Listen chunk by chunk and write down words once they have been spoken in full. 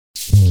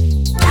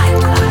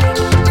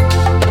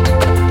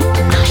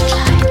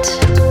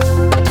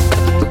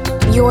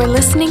You're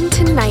listening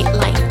to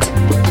Nightlight.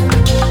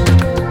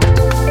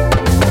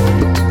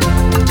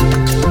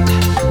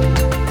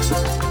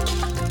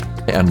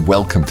 And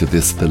welcome to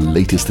the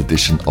latest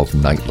edition of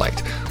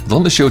Nightlight.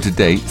 On the show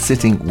today,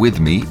 sitting with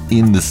me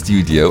in the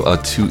studio are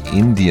two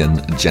Indian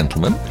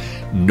gentlemen,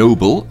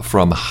 Noble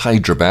from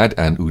Hyderabad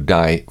and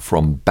Uday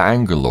from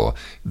Bangalore.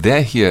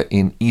 They're here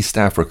in East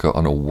Africa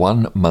on a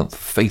 1-month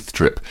faith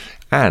trip,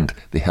 and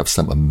they have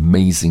some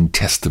amazing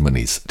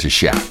testimonies to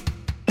share.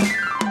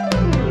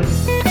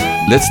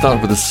 Let's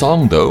start with a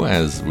song, though,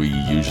 as we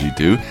usually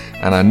do,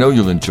 and I know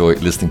you'll enjoy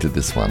listening to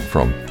this one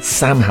from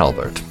Sam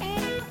Halbert.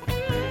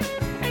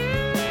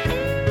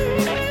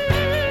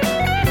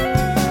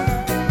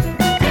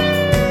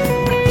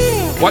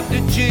 What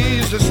did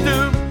Jesus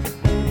do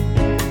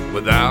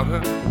without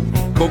a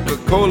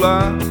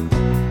Coca-Cola?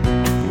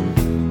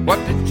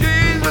 What did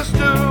Jesus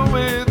do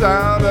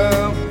without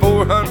a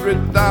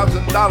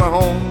 $400,000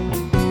 home?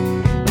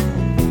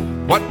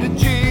 What did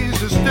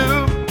Jesus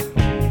do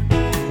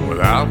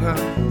without a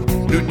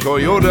new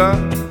Toyota?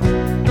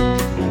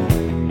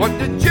 What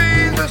did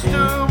Jesus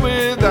do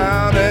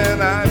without an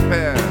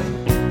iPad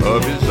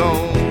of his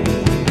own?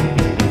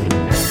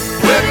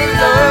 When he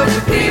loved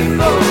the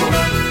people,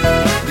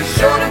 he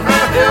showed them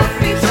how to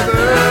help each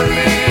other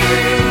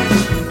live.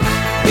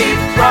 He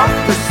brought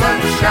the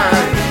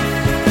sunshine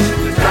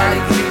to try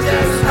to teach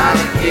us how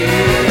to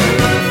give.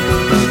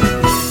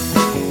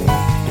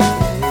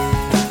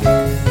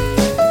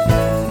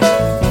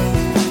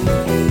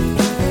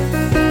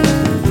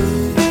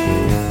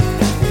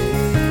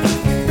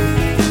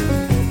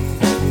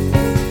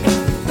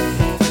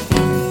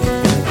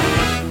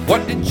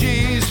 What did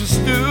Jesus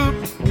do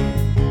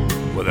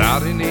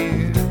without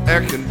any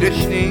air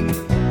conditioning?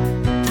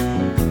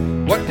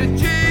 What did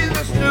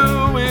Jesus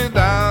do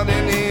without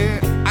any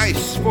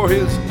ice for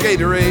his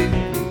Gatorade?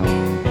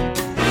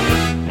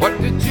 What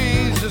did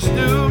Jesus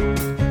do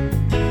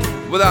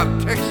without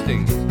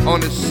texting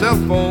on his cell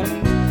phone?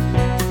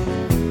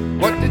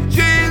 What did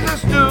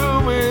Jesus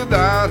do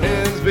without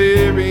his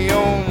very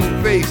own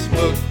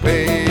Facebook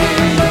page?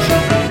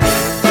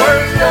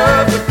 Where he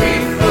loved the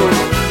people,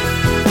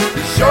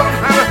 he showed them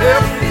how to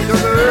help each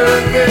other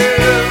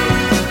live.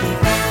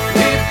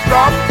 He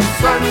brought the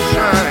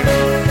sunshine,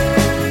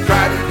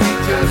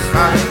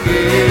 how to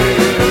give.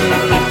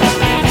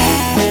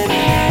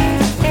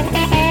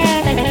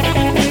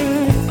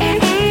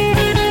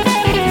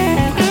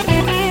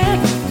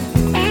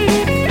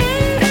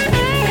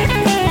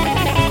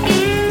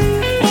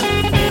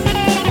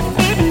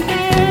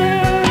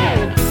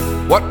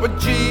 What would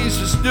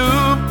Jesus do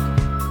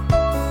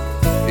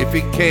if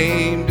he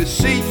came to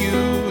see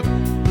you?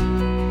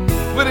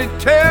 Would he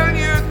tell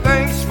you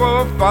thanks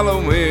for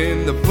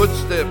following the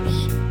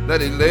footsteps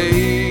that he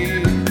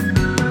laid?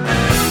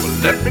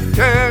 Let me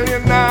tell you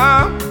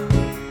now,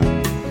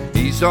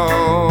 he's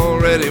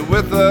already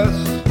with us,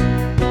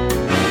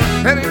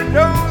 and he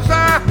knows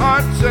our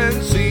hearts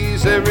and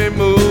sees every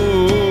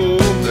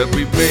move that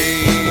we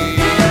made.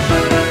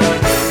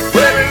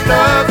 When he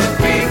loved the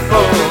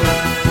people,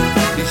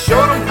 he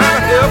showed them how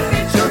to help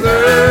each other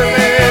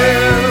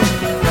live.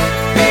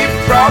 He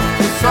brought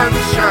the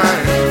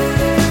sunshine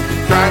to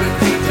try to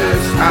teach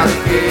us how to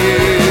give.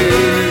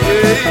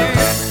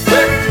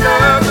 When he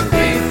loved the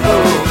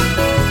people,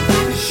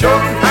 show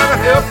them how to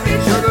help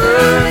each other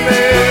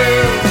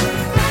live.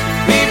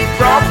 He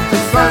brought the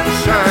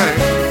sunshine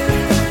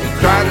and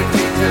tried to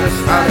teach us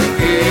how to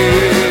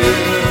give.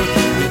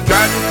 He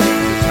tried to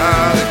teach us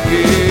how to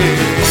give.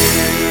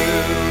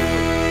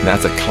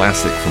 That's a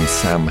classic from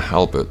Sam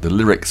Halbert. The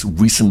lyrics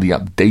recently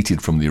updated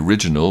from the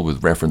original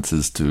with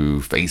references to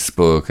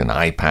Facebook and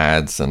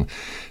iPads and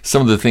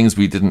some of the things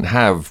we didn't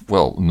have,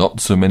 well, not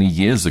so many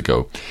years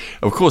ago.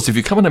 Of course, if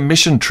you come on a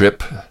mission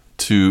trip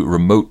to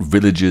remote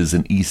villages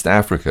in East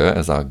Africa,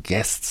 as our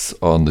guests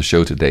on the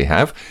show today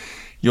have,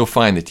 you'll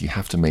find that you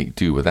have to make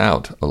do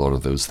without a lot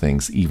of those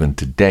things even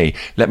today.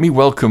 Let me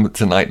welcome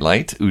to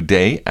Nightlight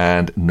Uday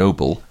and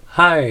Noble.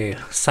 Hi,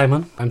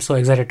 Simon. I'm so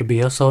excited to be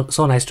here. So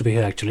nice to be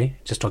here, actually,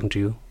 just talking to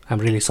you. I'm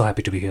really so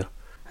happy to be here.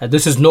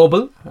 This is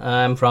Noble.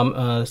 I'm from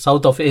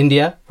south of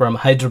India, from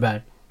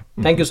Hyderabad.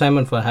 Thank you,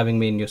 Simon, for having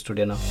me in your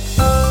studio now.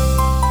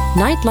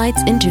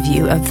 Nightlight's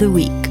interview of the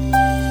week.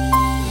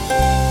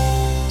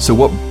 So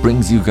what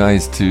brings you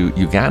guys to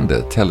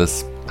Uganda? Tell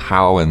us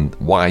how and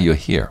why you're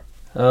here.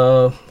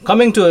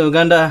 Coming to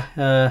Uganda,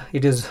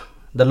 it is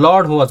the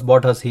Lord who has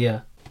brought us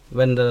here.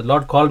 When the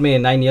Lord called me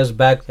 9 years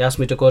back, he asked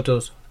me to go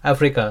to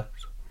Africa,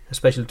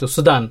 especially to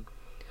Sudan.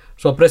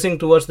 So pressing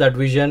towards that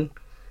vision,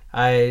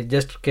 I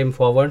just came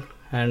forward,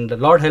 and the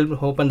Lord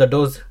helped open the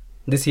doors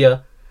this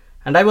year.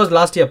 And I was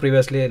last year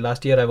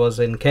I was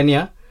in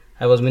Kenya.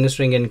 I was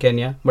ministering in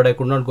Kenya, but I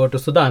could not go to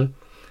Sudan.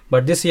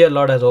 But this year,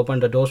 Lord has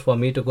opened the doors for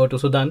me to go to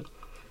Sudan.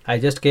 I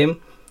just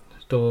came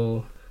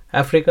to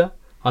Africa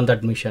on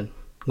that mission,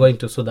 going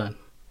to Sudan.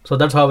 So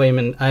that's how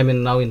I'm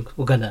now in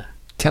Uganda.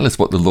 Tell us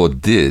what the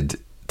Lord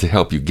did to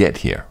help you get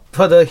here.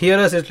 For the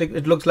hearers,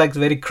 it looks like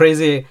very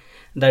crazy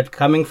that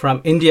coming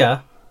from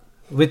India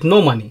with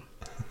no money.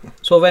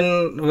 So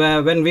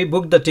when we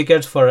booked the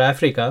tickets for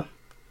Africa,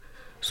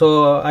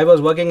 so I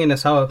was working in a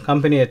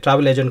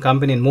travel agent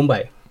company in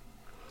Mumbai.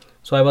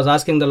 So I was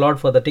asking the Lord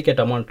for the ticket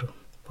amount,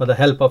 for the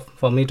help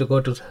for me to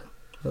go to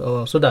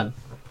Sudan.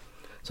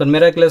 So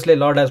miraculously,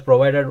 Lord has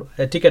provided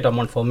a ticket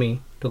amount for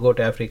me to go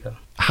to Africa.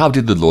 How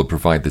did the Lord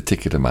provide the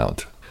ticket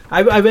amount?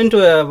 I went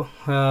to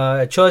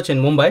a church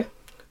in Mumbai.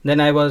 Then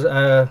I was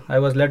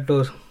led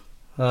to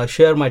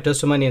share my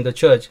testimony in the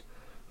church.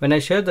 When I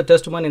shared the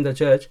testimony in the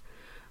church,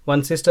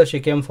 one sister,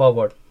 she came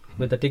forward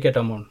with the ticket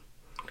amount.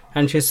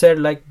 And she said,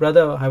 like,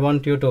 brother, I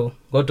want you to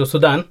go to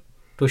Sudan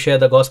to share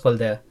the gospel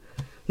there.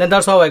 Then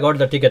that's how I got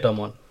the ticket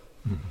amount.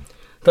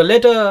 So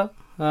later,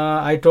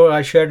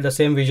 I shared the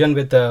same vision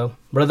with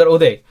Brother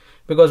Uday.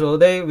 Because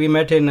Uday, we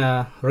met in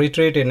a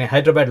retreat in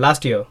Hyderabad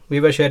last year. We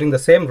were sharing the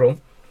same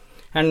room.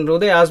 And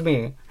Uday asked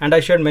me, and I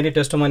shared many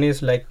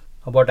testimonies like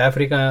about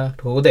Africa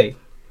to Uday.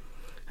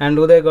 And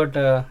Uday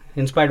got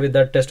inspired with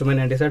that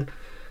testimony, and he said,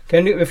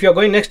 if you're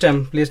going next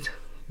time, please,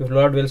 if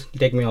Lord will,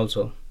 take me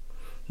also.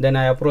 Then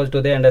I approached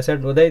Uday and I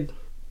said, Uday,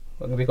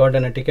 we got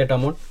a ticket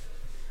amount.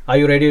 Are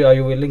you ready? Are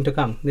you willing to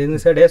come? Then he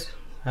said, yes,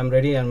 I'm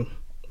ready. I'm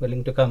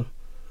willing to come.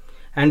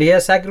 And he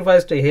has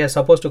sacrificed. He is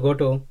supposed to go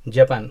to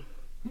Japan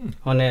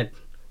on a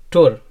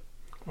tour,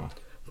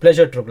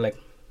 pleasure trip like.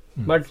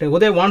 But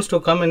Uday wants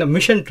to come in a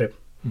mission trip.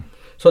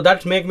 So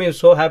that makes me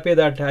so happy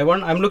that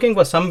I'm looking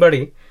for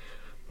somebody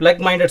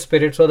like-minded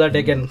spirit so that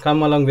they can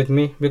come along with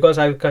me, because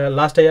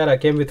last year I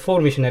came with 4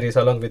 missionaries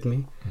along with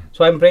me.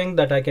 So I'm praying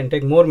that I can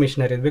take more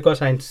missionaries,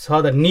 because I saw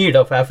the need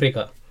of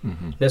Africa.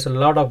 There's a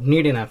lot of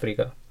need in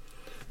Africa.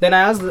 Then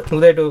I asked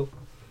Uday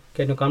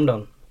can you come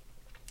down?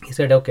 He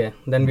said, okay.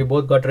 Then we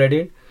both got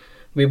ready.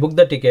 We booked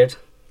the tickets.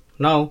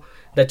 Now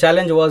the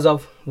challenge was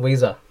of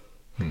visa.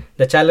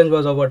 The challenge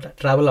was about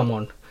travel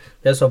amount.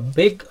 There's a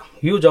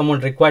huge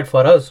amount required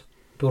for us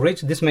to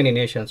reach this many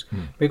nations,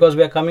 because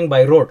we are coming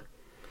by road.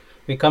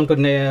 We come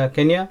to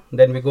Kenya,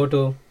 then we go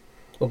to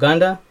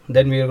Uganda,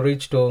 then we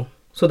reach to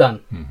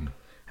Sudan.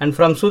 And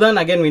from Sudan,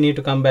 again, we need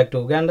to come back to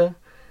Uganda,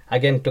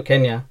 again to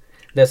Kenya.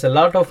 There's a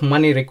lot of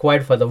money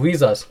required for the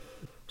visas.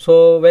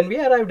 So when we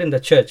arrived in the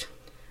church,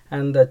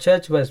 and the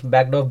church was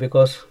backed off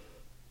because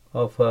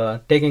of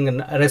taking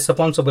a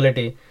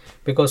responsibility,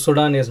 because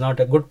Sudan is not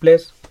a good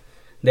place.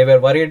 They were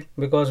worried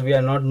because we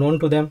are not known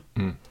to them,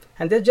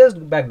 and they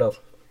just backed off.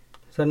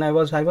 So I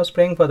was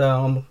praying for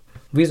the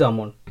visa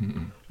amount.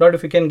 Lord,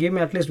 if you can give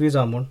me at least visa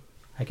amount,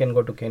 I can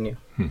go to Kenya.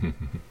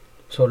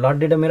 So Lord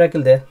did a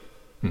miracle there.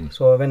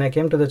 So when I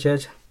came to the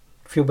church,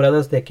 few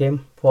brothers, they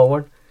came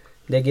forward.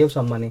 They gave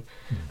some money.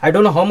 I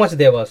don't know how much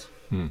there was.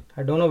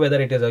 I don't know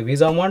whether it is a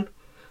visa amount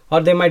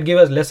or they might give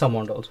us less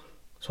amount also.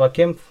 So I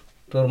came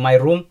to my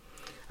room.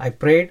 I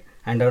prayed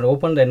and I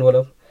opened the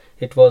envelope.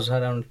 It was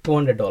around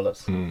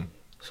 $200.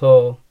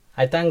 So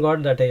I thank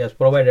God that He has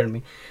provided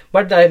me.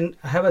 But I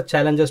have a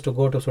challenges to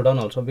go to Sudan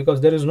also, because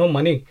there is no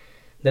money.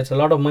 There's a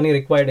lot of money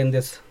required in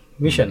this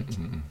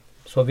mission.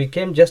 So we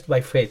came just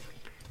by faith.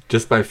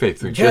 Just by faith?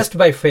 So just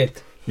by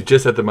faith. You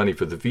just had the money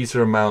for the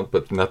visa amount,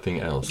 but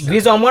nothing else?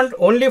 Visa amount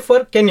only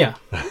for Kenya.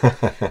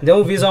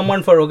 No visa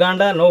amount for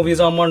Uganda, no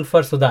visa amount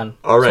for Sudan.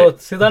 All right. So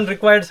Sudan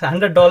requires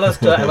 $100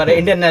 to our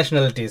Indian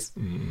nationalities.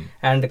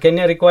 And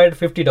Kenya required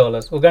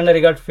 $50. Uganda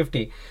required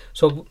 $50.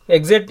 So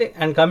exit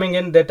and coming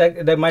in,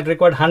 they might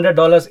require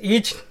 $100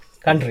 each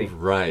country.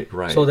 Right.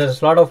 So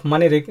there's a lot of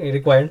money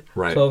required.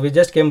 Right. So we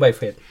just came by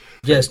faith.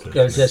 Just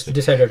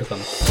decided to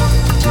come.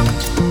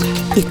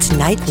 It's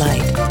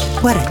Nightlight.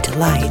 What a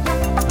delight.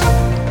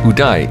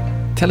 Uday,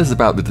 tell us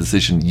about the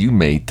decision you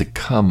made to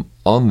come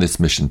on this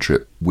mission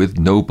trip with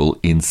Noble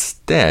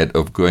instead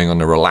of going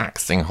on a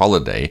relaxing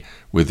holiday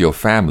with your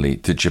family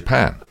to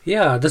Japan.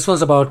 Yeah, this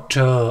was about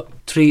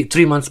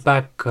 3 months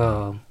back.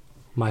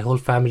 My whole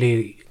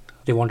family,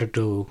 they wanted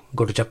to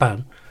go to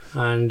Japan,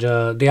 and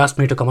they asked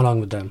me to come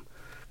along with them.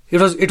 It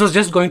was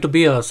just going to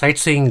be a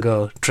sightseeing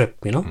trip,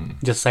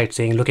 just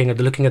sightseeing, looking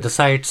at the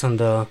sights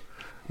and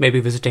maybe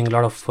visiting a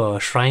lot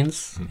of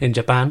shrines in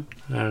Japan,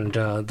 and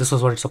this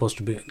was what it's supposed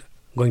to be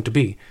going to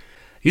be.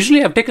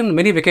 Usually I've taken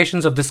many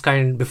vacations of this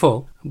kind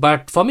before,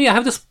 but for me I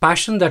have this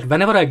passion that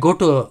whenever I go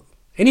to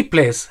any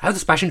place, I have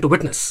this passion to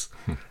witness,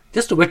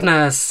 just to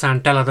witness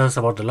and tell others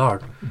about the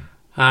Lord.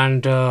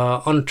 And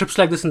on trips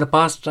like this in the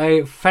past,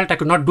 I felt I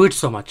could not do it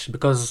so much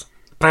because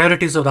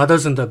priorities of the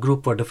others in the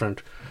group were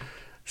different.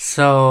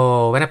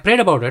 So when I prayed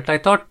about it, I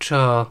thought,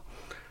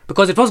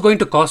 because it was going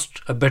to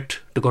cost a bit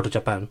to go to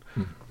Japan,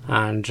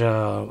 and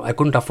I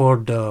couldn't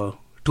afford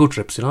 2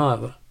 trips,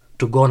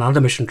 to go on another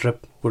mission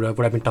trip would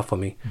have been tough for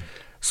me.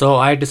 So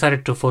I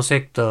decided to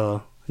forsake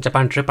the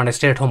Japan trip, and I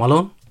stayed at home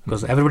alone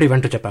because everybody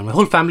went to Japan. My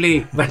whole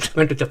family went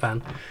to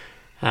Japan,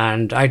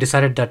 and I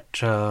decided that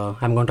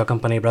I'm going to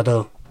accompany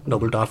Brother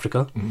Noble to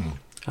Africa.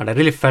 And I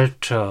really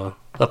felt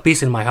a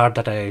peace in my heart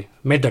that I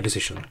made that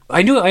decision.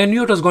 I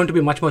knew it was going to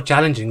be much more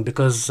challenging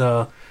because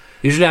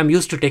usually I'm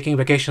used to taking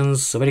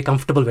vacations, very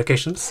comfortable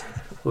vacations,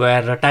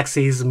 where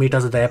taxis meet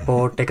us at the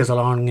airport, take us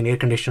along in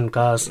air-conditioned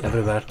cars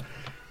everywhere.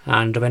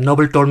 And when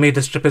Noble told me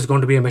this trip is going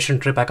to be a mission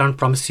trip, I can't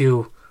promise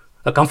you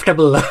a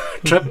comfortable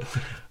trip,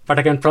 but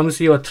I can promise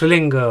you a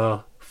thrilling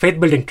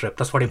faith-building trip.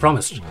 That's what he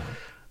promised.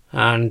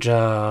 And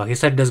he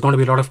said there's going to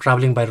be a lot of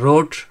traveling by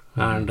road,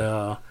 and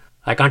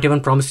I can't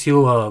even promise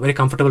you a very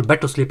comfortable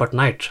bed to sleep at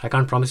night. I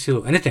can't promise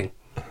you anything.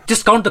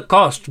 Just count the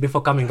cost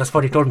before coming. That's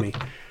what he told me.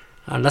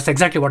 And that's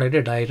exactly what I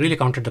did. I really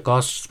counted the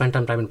cost, spent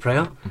some time in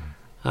prayer.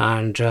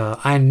 And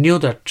I knew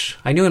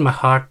in my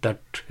heart that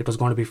it was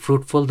going to be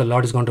fruitful. The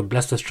Lord is going to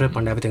bless this trip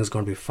and everything is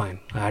going to be fine.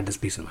 I had this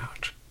peace in my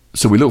heart.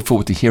 So we look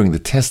forward to hearing the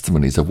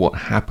testimonies of what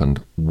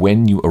happened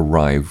when you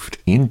arrived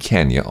in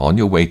Kenya on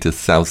your way to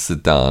South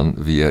Sudan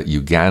via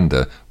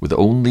Uganda with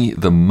only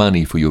the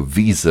money for your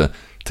visa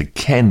to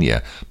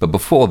Kenya. But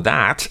before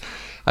that,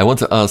 I want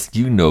to ask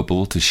you,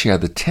 Noble, to share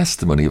the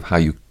testimony of how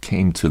you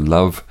came to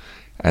love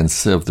and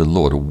serve the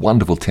Lord, a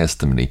wonderful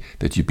testimony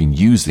that you've been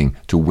using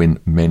to win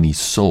many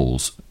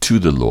souls to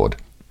the Lord.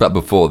 But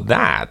before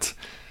that,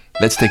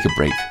 let's take a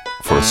break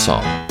for a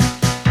song.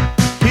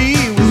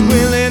 He was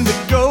willing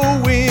to go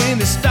in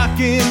his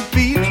stocking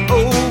feet.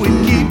 Oh,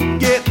 he'd keep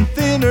getting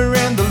thinner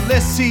and the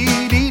less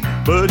he'd eat.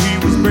 But he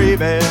was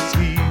brave as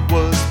he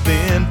was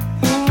thin.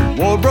 The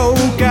war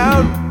broke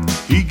out,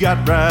 he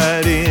got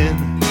right in.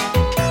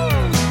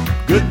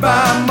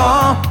 Goodbye,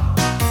 Mom.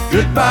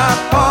 Goodbye,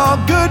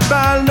 Pa,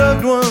 goodbye,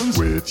 loved ones.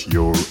 With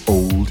your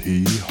old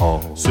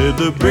hee-haw, said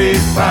the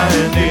brave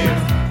pioneer.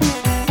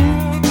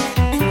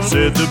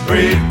 Said the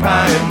brave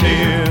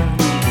pioneer.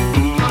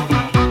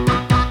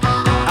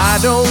 I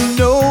don't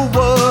know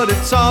what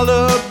it's all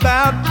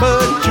about,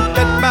 but you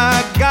bet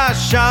my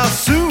gosh I'll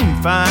soon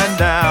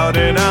find out.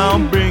 And I'll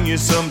bring you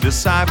some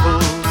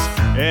disciples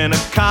and a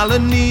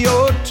colony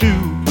or two.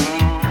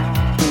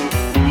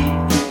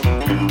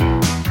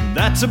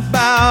 That's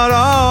about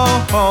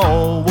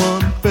all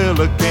one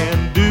fella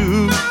can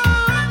do.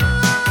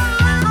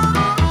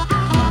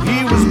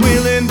 He was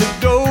willing to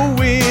go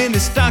in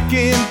his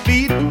stocking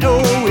feet.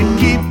 Oh, he'd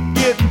keep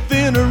getting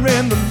thinner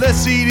and the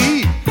less he'd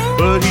eat.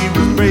 But he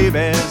was brave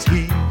as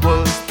he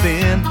was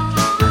thin.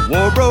 The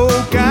war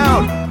broke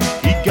out,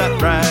 he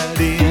got right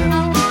in.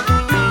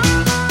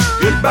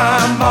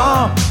 Goodbye,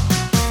 Mom.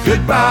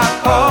 Goodbye,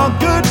 Pa,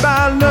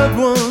 goodbye, loved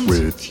ones.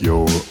 With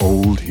your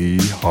old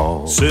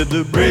hee-haw, said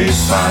the brave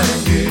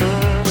pioneer.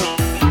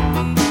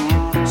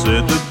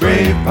 Said the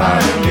brave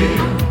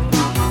pioneer.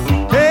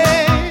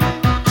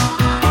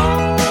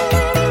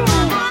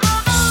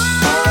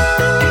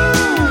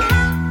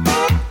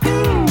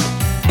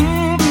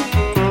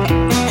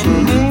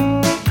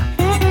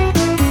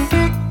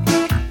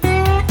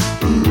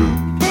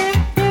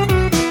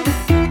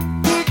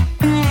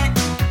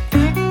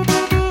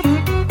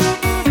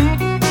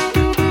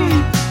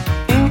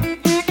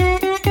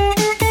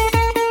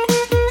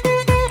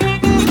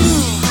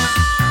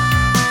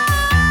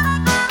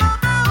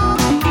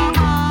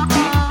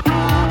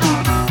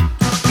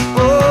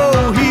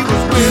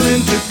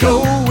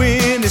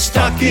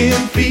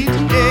 Feet,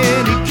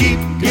 and he'd keep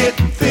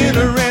getting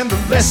thinner and the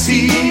less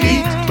he'd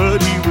eat.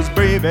 But he was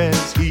brave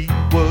as he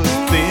was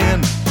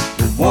thin.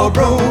 The war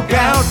broke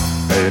out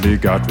and he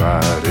got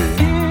right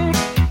in.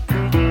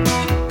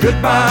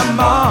 Goodbye,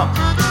 Mom.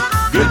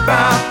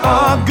 Goodbye,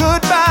 Pa.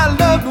 Goodbye,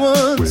 loved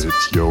ones.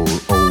 With your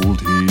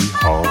old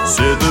hee-haw,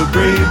 said the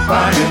brave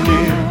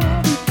pioneer.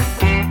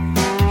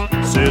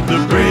 Said the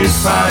brave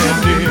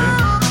pioneer.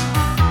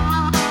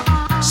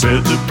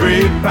 Said the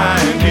brave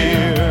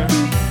pioneer.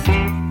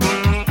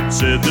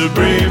 Said the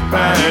brave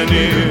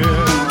pioneer.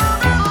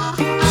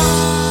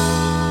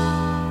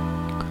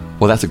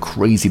 Well, that's a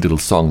crazy little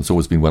song. It's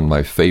always been one of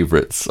my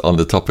favorites on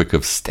the topic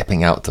of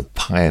stepping out to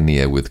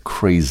pioneer with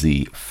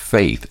crazy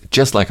faith,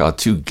 just like our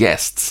two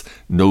guests,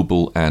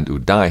 Noble and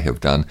Uday, have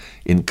done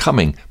in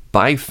coming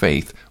by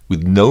faith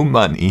with no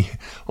money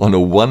on a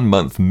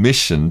 1-month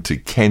mission to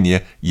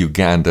Kenya,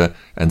 Uganda,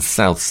 and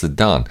South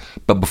Sudan.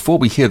 But before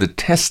we hear the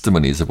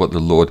testimonies of what the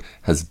Lord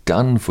has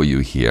done for you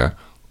here,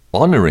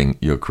 honoring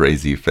your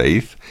crazy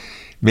faith,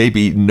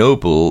 maybe,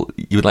 Noble,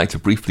 you would like to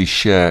briefly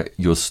share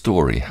your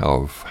story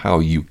of how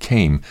you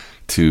came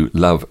to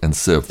love and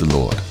serve the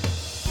Lord.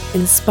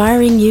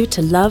 Inspiring you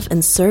to love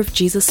and serve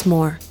Jesus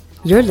more.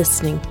 You're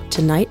listening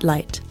to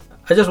Nightlight.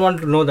 I just want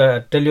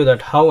to tell you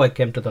that how I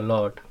came to the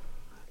Lord.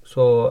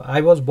 So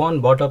I was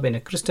brought up in a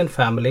Christian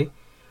family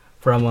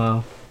from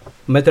a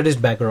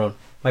Methodist background.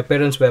 My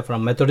parents were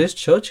from Methodist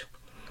church,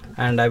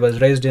 and I was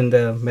raised in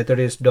the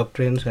Methodist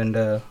doctrines,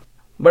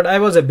 but I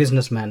was a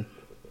businessman.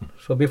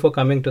 So before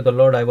coming to the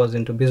Lord, I was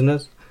into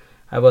business.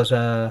 I was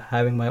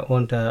having my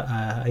own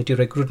IT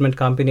recruitment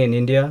company in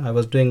India. I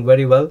was doing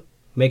very well,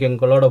 making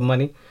a lot of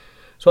money.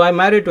 So I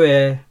married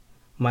to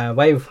my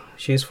wife.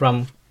 She's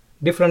from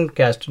different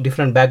caste,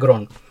 different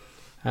background,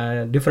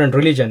 different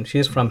religion.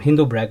 She's from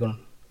Hindu background.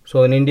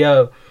 So in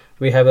India,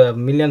 we have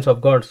millions of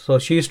gods. So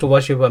she used to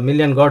worship 1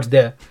 million gods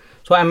there.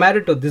 So I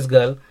married to this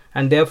girl,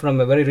 and they're from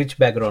a very rich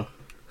background.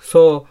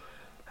 So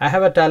I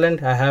have a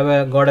talent.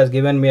 God has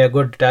given me a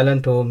good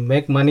talent to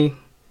make money,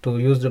 to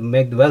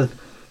make the wealth.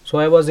 So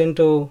I was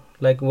into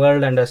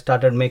world, and I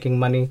started making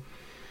money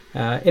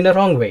in a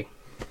wrong way,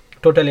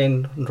 totally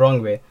in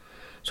wrong way.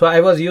 So I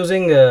was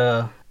using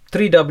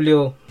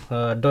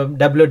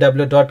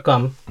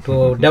www.com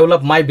to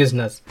develop my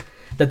business.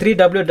 The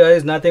 3W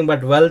is nothing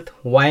but wealth,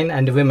 wine,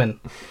 and women.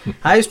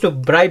 I used to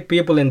bribe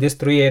people in these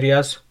 3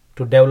 areas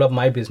to develop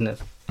my business,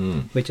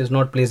 which is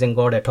not pleasing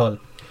God at all.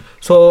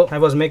 So I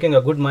was making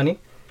a good money,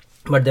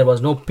 but there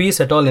was no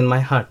peace at all in my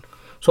heart.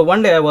 So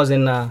one day I was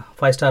in a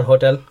 5-star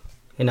hotel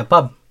in a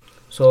pub.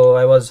 So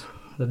I was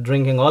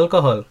drinking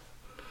alcohol.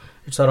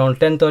 It's around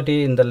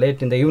 10:30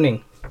 late in the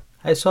evening.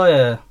 I saw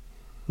a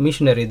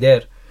missionary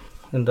there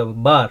in the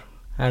bar,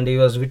 and he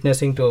was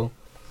witnessing to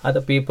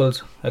other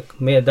people's,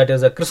 that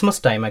is a Christmas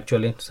time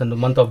actually, it's in the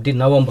month of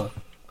November.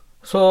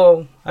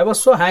 So I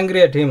was so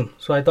angry at him.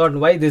 So I thought,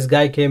 why this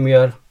guy came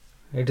here?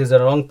 It is a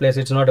wrong place,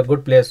 it's not a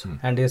good place,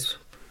 and he's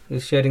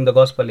sharing the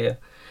gospel here.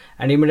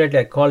 And immediately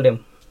I called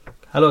him,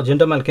 hello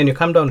gentleman, can you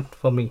come down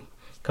for me?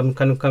 Come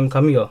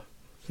here.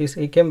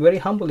 He came very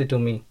humbly to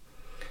me,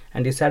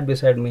 and he sat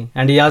beside me,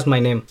 and he asked my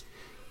name.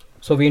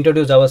 So we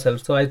introduced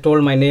ourselves. So I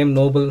told my name,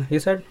 Noble. He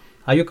said,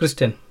 are you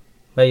Christian?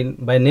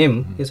 By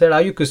name, he said,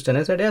 are you Christian?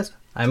 I said, yes,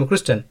 I am a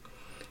Christian.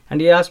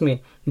 And he asked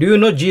me, do you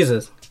know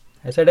Jesus?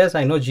 I said, yes,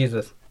 I know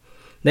Jesus.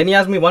 Then he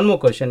asked me one more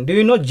question, do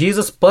you know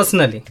Jesus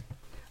personally?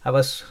 I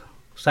was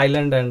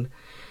silent, and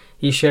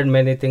he shared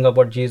many things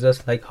about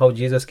Jesus, like how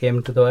Jesus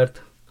came to the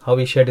earth, how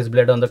he shed his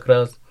blood on the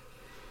cross,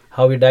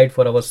 how he died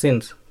for our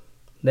sins.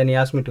 Then he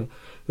asked me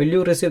will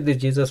you receive this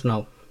Jesus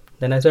now?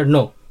 Then I said,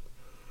 no,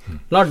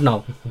 not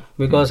now,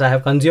 because I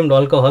have consumed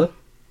alcohol.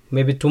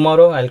 Maybe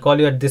tomorrow I'll call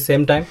you at this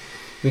same time.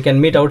 We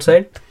can meet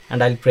outside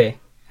and I'll pray.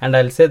 And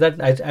I'll say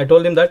that, I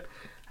told him that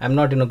I'm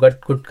not in a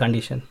good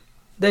condition.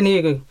 Then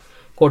he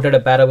quoted a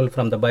parable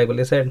from the Bible.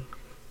 He said,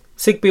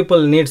 sick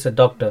people needs a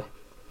doctor.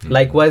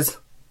 Likewise,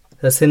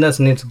 the sinners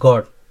needs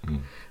God.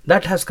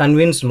 That has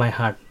convinced my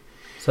heart.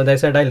 So they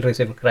said, I'll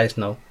receive Christ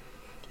now.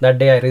 That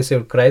day I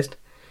received Christ.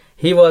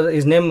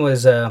 His name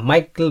was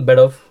Michael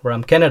Bedoff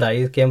from Canada.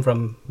 He came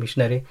from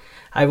missionary.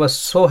 I was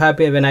so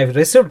happy when I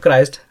received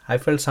Christ. I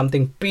felt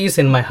something peace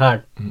in my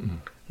heart.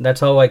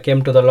 That's how I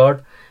came to the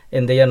Lord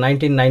in the year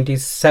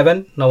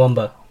 1997,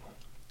 November.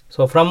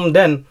 So from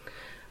then,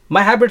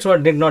 my habits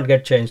did not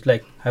get changed.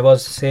 Like I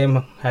was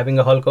same, having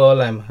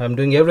alcohol, I'm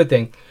doing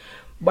everything.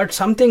 But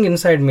something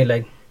inside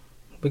me,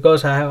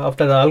 because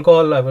after the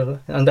alcohol, I was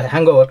on the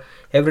hangover,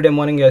 every day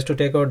morning I used to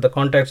take out the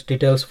contact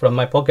details from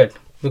my pocket,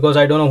 because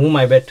I don't know whom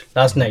I met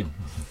last night.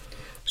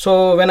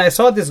 So when I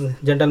saw this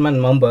gentleman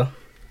Mamba,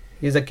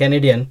 he's a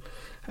Canadian,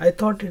 I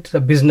thought it's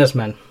a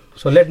businessman.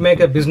 So let's make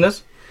a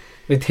business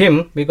with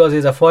him, because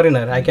he's a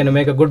foreigner. I can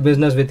make a good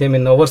business with him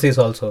in overseas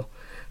also.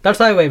 That's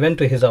how I went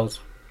to his house.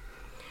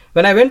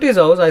 When I went to his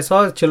house, I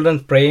saw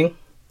children praying,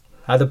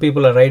 other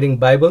people are reading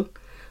Bible.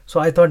 So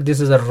I thought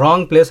this is a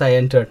wrong place I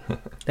entered.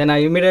 Then I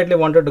immediately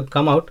wanted to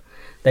come out.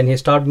 Then he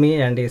stopped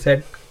me and he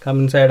said, come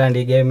inside, and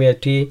he gave me a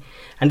tea.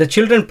 And the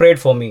children prayed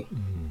for me.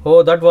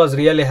 Oh, that was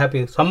really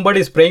happy.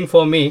 Somebody is praying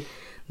for me.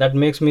 That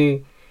makes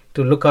me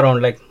to look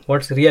around like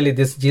what's really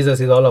this Jesus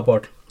is all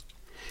about.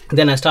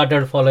 Then I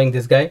started following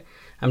this guy.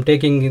 I'm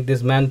taking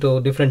this man to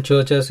different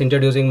churches,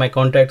 introducing my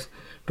contacts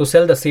to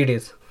sell the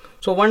CDs.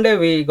 So one day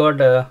we got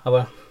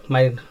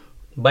my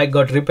bike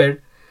got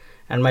repaired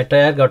and my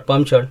tire got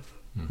punctured.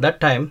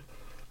 That time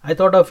I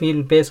thought of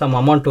he'll pay some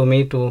amount to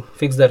me to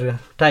fix the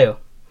tire.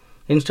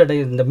 Instead,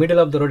 in the middle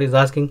of the road, he's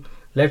asking,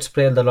 let's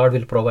pray, the Lord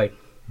will provide.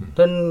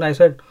 Then I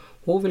said,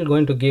 who will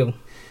going to give?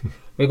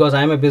 Because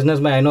I am a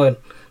businessman, I know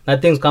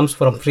nothing comes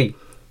from free.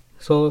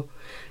 So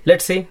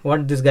let's see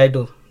what this guy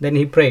do. Then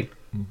he prayed.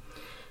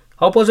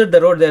 Opposite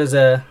the road there is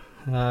a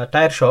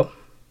tire shop.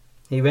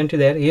 He went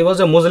there. He was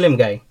a Muslim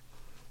guy.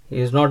 He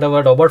is not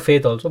about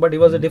faith also, but he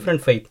was a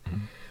different faith.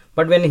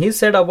 But when he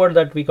said about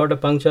that we got a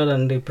puncture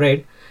and he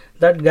prayed,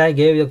 that guy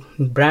gave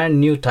a brand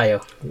new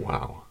tire.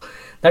 Wow.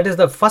 That is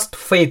the first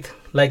faith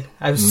like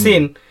I've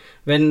seen.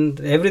 When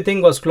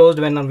everything was closed,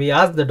 when we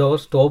asked the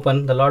doors to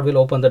open, the Lord will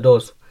open the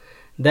doors.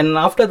 Then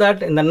after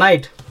that, in the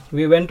night,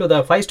 we went to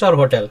the 5-star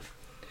hotel.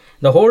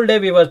 The whole day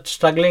we were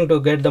struggling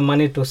to get the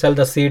money to sell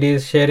the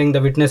CDs, sharing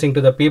the witnessing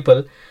to the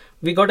people.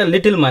 We got a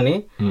little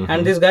money,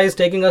 and this guy is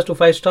taking us to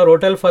 5-star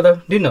hotel for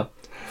the dinner,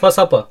 for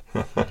supper.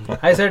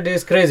 I said,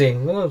 this is crazy.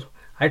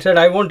 I said,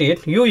 I won't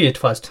eat. You eat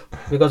first,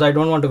 because I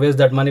don't want to waste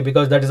that money,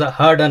 because that is a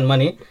hard-earned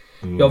money.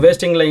 You're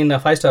wasting like in the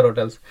 5-star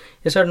hotels.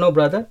 He said, no,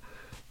 brother.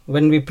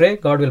 When we pray,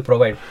 God will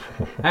provide.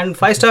 And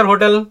 5-star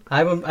hotel,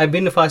 I've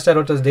been to 5-star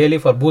hotels daily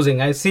for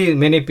boozing. I see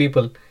many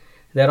people.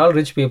 They're all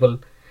rich people.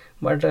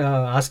 But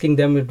asking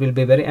them, it will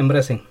be very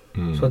embarrassing.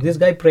 So this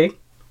guy prayed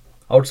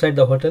outside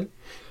the hotel.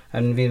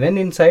 And we went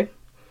inside.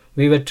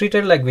 We were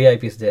treated like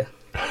VIPs there.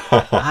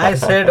 I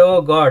said,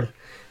 oh God,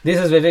 this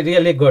is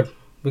really good.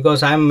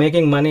 Because I'm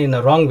making money in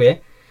a wrong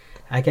way.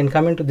 I can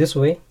come into this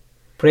way,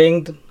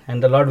 praying,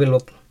 and the Lord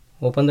will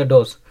open the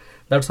doors.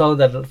 That's how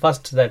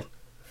that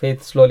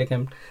faith slowly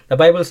came. The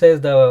Bible says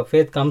the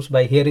faith comes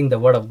by hearing the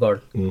word of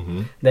God.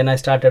 Then I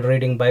started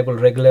reading Bible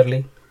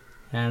regularly,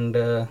 and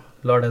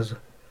Lord has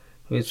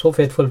been so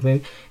faithful to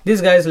me.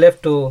 These guys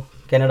left to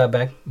Canada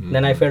back.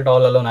 Then I felt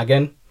all alone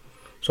again.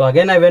 So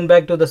again I went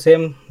back to the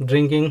same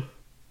drinking,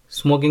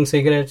 smoking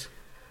cigarettes,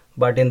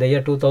 But in the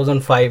year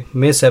 2005,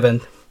 May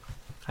 7th,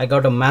 I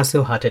got a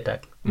massive heart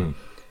attack.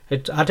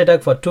 It's heart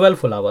attack for 12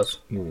 full hours.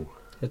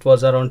 It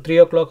was around 3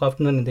 o'clock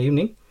afternoon in the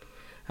evening.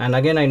 And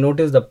again, I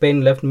noticed the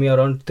pain left me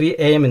around 3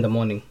 a.m. in the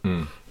morning.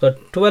 So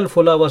 12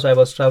 full hours I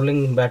was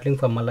traveling, battling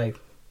for my life.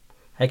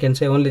 I can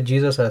say only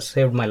Jesus has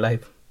saved my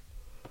life.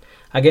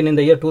 Again, in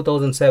the year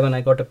 2007,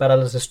 I got a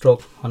paralysis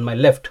stroke on my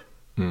left.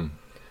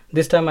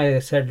 This time I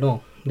said,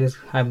 no,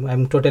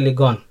 I'm totally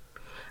gone.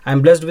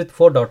 I'm blessed with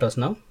 4 daughters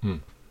now.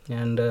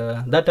 And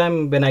that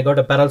time when I got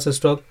a paralysis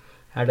stroke,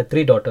 I had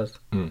 3 daughters.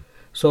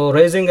 So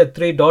raising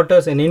 3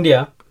 daughters in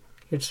India,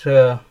 it's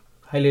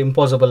highly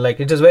impossible. Like,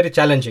 it is very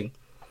challenging.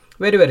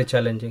 Very, very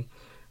challenging.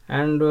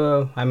 And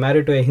I'm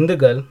married to a Hindu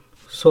girl.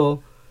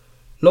 So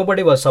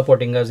nobody was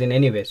supporting us in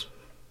any ways.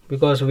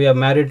 Because we are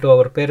married to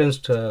our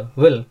parents'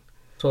 will.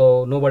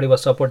 So nobody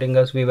was supporting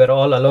us. We were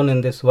all alone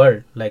in this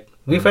world. Like,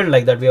 we felt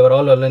like that we were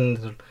all alone in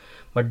this world.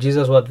 But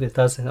Jesus was with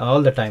us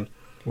all the time.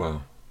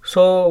 Wow.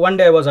 So one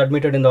day I was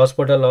admitted in the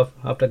hospital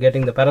after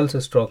getting the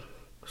paralysis stroke.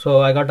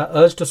 So I got an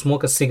urge to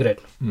smoke a cigarette.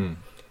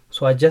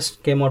 So I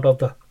just came out of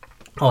the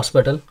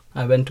hospital.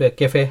 I went to a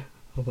cafe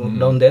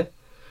down there.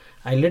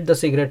 I lit the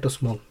cigarette to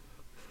smoke.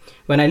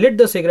 When I lit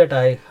the cigarette,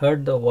 I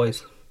heard the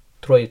voice,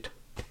 throw it.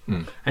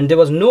 And there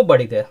was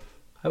nobody there.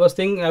 I was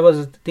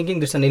thinking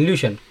this is an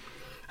illusion.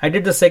 I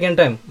did the second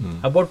time,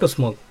 about to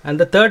smoke. And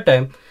the third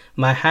time,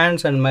 my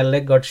hands and my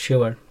leg got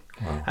shivered.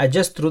 Wow. I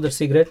just threw the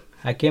cigarette.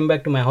 I came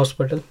back to my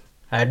hospital.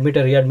 I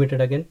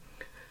readmitted again.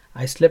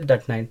 I slept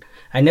that night.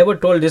 I never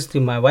told this to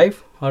my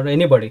wife or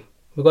anybody,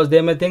 because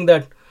they may think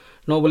that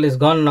Noble is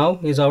gone now,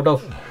 he's out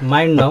of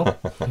mind now.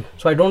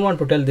 So I don't want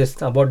to tell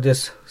this about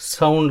this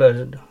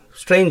sound,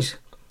 strange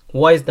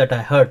voice that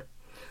I heard.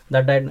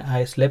 That night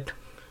I slept,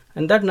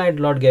 and that night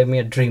Lord gave me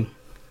a dream.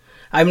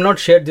 I've not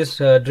shared this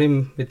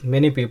dream with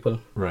many people.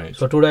 Right.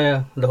 So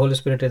today the Holy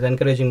Spirit is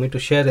encouraging me to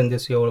share in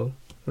this your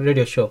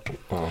radio show.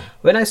 Wow.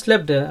 When I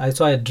slept, I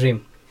saw a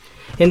dream.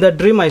 In the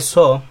dream I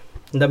saw,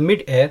 in the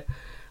mid-air,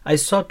 I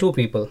saw 2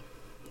 people.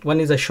 One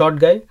is a short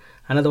guy,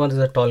 another one is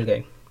a tall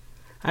guy.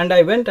 And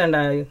I went and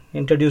I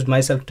introduced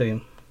myself to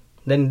him.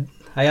 Then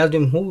I asked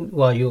him,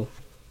 who are you?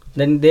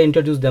 Then they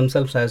introduced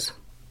themselves as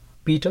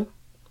Peter,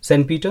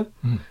 St. Peter.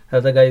 The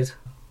other guy is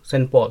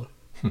St. Paul.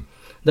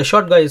 The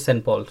short guy is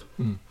St. Paul.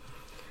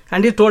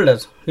 And he told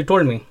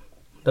me,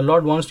 the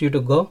Lord wants you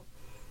to go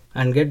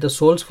and get the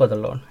souls for the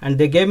Lord. And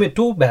they gave me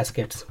 2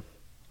 baskets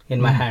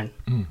in my hand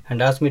and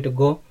asked me to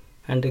go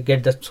and to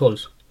get the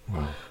souls.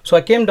 Wow. So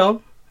I came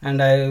down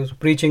and I was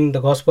preaching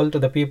the gospel to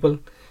the people,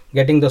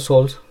 getting the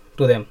souls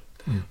to them.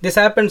 This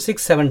happened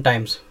 6-7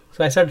 times.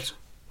 So I said,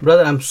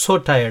 brother, I'm so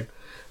tired.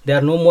 There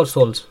are no more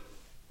souls.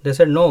 They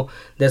said, no,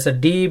 there's a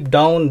deep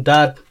down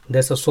dark,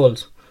 there's a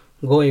souls.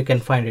 Go, you can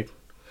find it.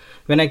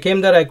 When I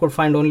came there, I could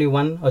find only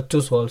 1 or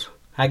 2 souls.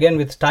 Again,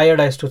 with tired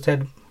eyes to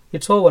said,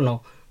 it's over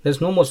now. There's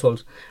no more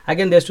souls.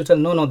 Again, they used to say,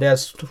 no,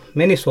 there's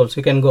many souls.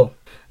 You can go.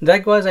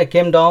 Likewise, I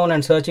came down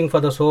and searching for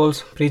the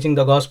souls, preaching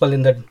the gospel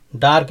in the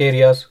dark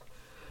areas,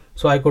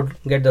 so I could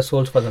get the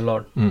souls for the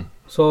Lord.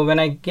 So when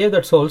I gave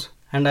that souls,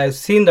 and I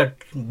seen that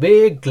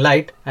big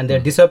light, and they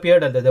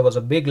disappeared, and there was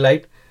a big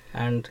light,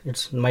 and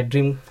my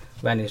dream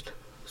vanished.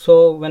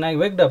 So when I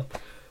waked up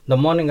the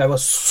morning, I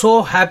was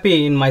so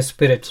happy in my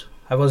spirit.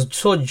 I was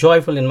so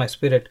joyful in my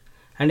spirit.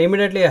 And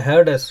immediately I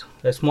heard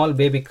a small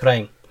baby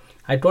crying.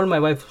 I told my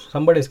wife,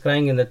 somebody is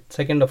crying in the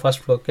second or first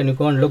floor. Can you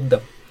go and look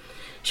them?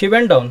 She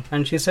went down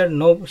and she said,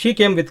 no. She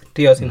came with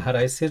tears in her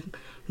eyes. She said,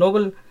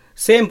 Noble,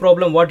 same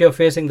problem what you're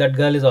facing, that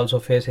girl is also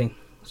facing.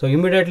 So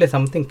immediately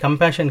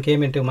compassion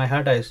came into my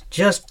heart. I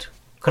just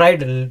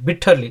cried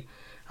bitterly,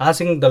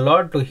 asking the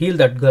Lord to heal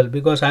that girl,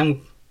 because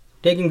I'm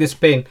taking this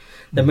pain.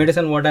 The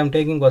medicine what I'm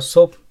taking was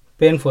so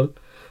painful.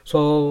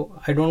 So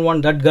I don't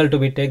want that girl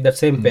to take that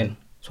same pain.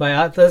 So I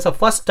asked, that's the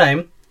first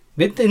time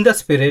in the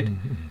spirit,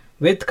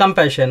 with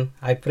compassion,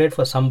 I prayed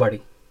for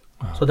somebody.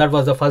 Wow. So that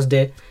was the first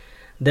day.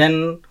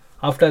 Then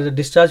after the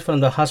discharge from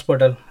the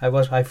hospital,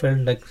 I felt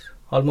like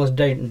almost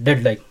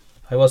dead. Like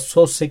I was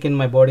so sick in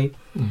my body.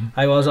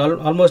 I was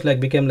almost like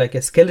became like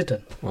a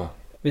skeleton. Wow.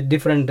 With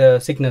different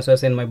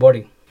sicknesses in my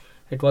body.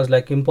 It was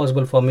like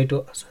impossible for me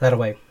to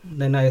survive.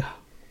 Then I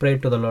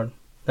prayed to the Lord.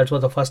 That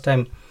was the first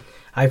time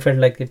I felt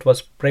like it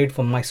was prayed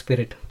from my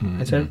spirit.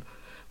 I said,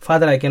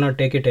 Father, I cannot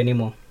take it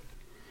anymore,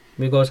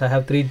 because I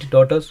have 3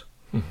 daughters,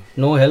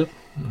 no help.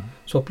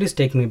 So please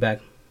take me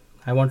back.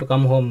 I want to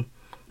come home.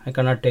 I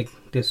cannot take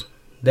this.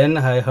 Then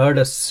I heard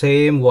a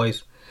same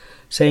voice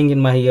saying in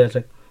my ears,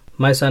 like,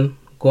 my son,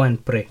 go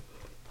and pray.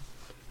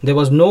 There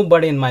was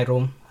nobody in my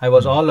room. I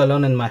was all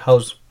alone in my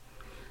house.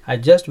 I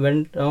just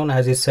went down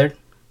as he said.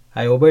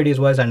 I obeyed his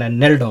voice and I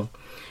knelt down.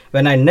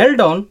 When I knelt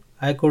down,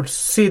 I could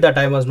see that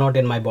I was not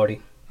in my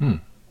body.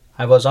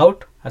 I was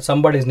out and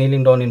somebody is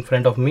kneeling down in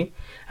front of me,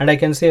 and I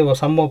can see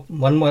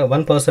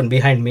one person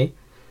behind me,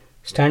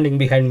 standing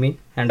behind me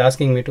and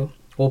asking me to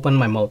open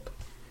my mouth.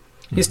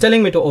 He's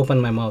telling me to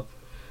open my mouth.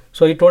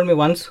 So he told me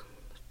once,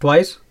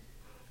 twice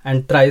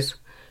and thrice.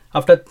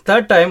 After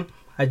 3rd time,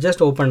 I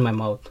just opened my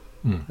mouth.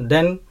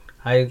 Then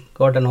I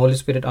got an Holy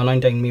Spirit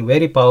anointing me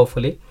very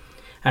powerfully,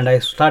 and I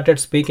started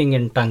speaking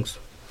in tongues.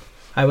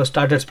 I was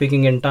started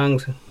speaking in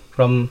tongues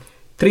from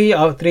 2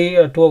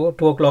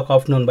 o'clock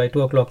afternoon. By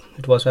 2 o'clock,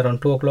 it was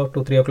around 2 o'clock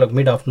to 3 o'clock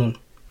mid-afternoon.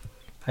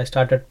 I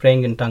started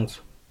praying in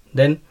tongues.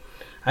 Then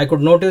I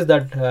could notice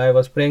that I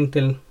was praying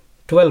till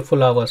 12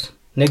 full hours.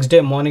 Next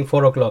day morning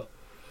 4 o'clock,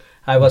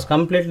 I was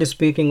completely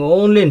speaking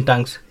only in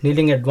tongues,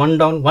 kneeling at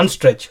one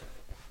stretch.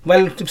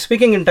 While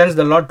speaking in tongues,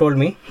 the Lord told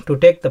me to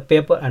take the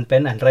paper and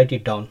pen and write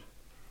it down.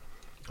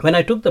 When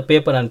I took the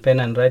paper and pen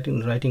and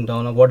writing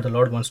down what the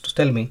Lord wants to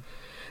tell me,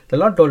 the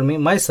Lord told me,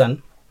 my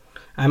son,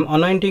 I am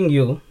anointing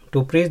you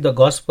to preach the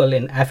gospel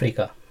in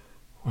Africa.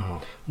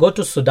 Wow. Go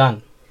to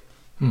Sudan.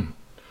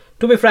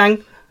 To be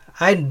frank,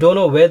 I don't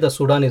know where the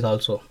Sudan is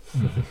also.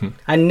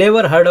 I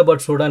never heard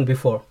about Sudan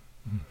before.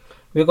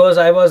 Because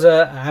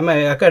I'm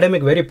an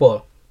academic very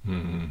poor.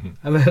 I'm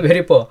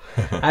very poor.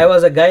 I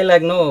was a guy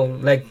like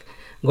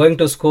going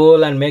to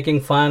school and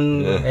making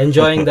fun,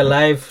 enjoying the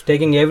life,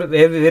 taking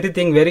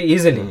everything very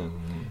easily.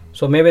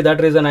 So maybe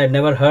that reason I had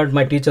never heard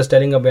my teachers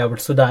telling about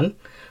Sudan.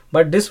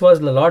 But this was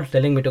the Lord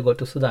telling me to go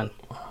to Sudan.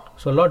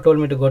 So Lord told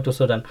me to go to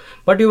Sudan.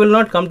 But you will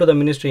not come to the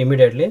ministry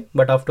immediately.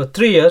 But after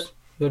 3 years,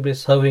 you will be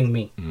serving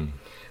me.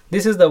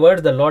 This is the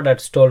word the Lord had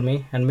told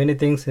me. And many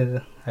things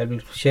I will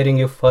sharing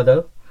you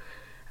further.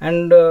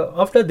 And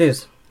after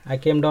this, I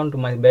came down to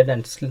my bed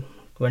and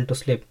went to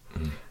sleep.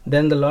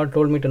 Then the Lord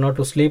told me not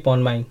to sleep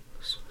on my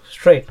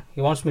straight.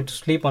 He wants me to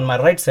sleep on my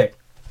right side.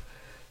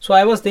 So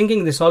I was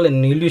thinking this all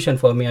an illusion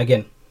for me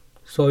again.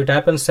 So it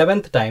happened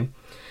 7th time.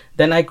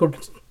 Then I could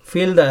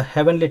feel the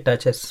heavenly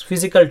touch, a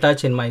physical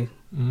touch in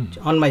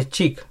on my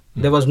cheek.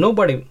 There was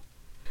nobody.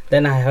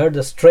 Then I heard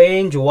the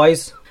strange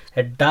voice,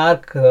 a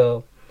dark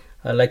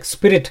like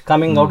spirit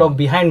coming out of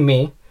behind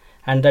me.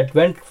 And that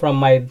went from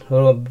my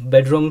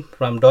bedroom,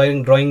 from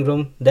drawing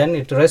room. Then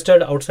it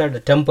rested outside the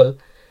temple,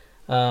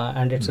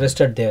 and it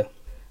rested there.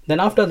 Then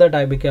after that,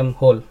 I became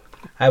whole.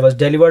 I was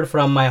delivered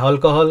from my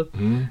alcohol.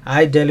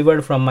 I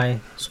delivered from my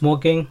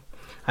smoking.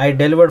 I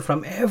delivered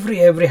from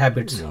every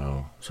habits.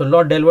 Wow. So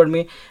Lord delivered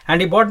me,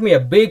 and He bought me a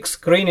big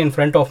screen in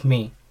front of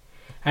me,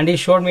 and He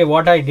showed me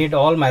what I did,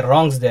 all my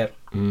wrongs there.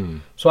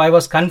 So I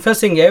was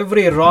confessing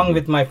every wrong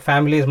with my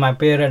families, my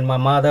parent, my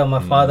mother,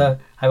 my father.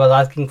 I was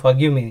asking,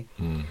 forgive me.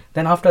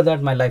 Then after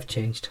that, my life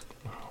changed.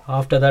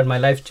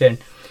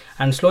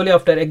 And slowly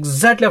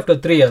exactly after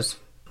 3 years,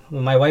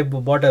 my wife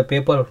bought a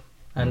paper,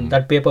 and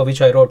that paper which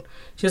I wrote,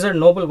 she said,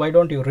 Noble, why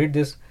don't you read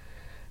this?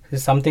 This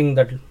is something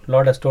that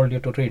Lord has told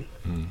you to read.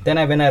 Then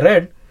when I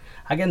read,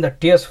 again the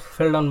tears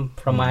fell down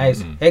from my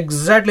eyes.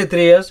 Exactly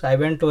 3 years, I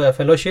went to a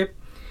fellowship.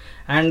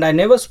 And I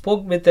never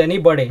spoke with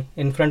anybody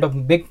in front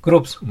of big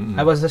groups.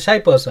 I was a shy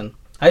person.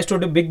 I used to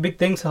do big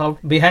things out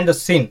behind the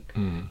scene,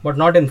 but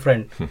not in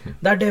front.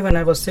 That day when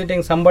I was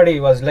sitting, somebody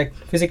was like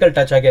physical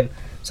touch again.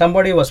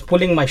 Somebody was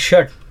pulling my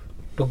shirt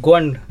to go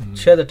and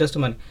share the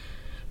testimony.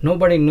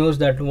 Nobody knows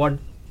that what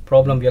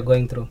problem we are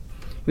going through.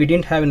 We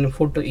didn't have any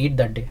food to eat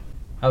that day.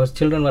 Our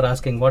children were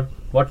asking,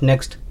 what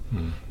next?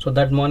 So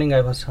that morning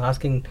I was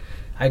asking,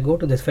 I go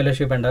to this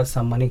fellowship and ask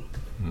some money.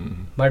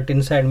 But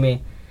inside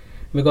me,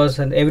 because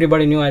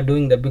everybody knew I'm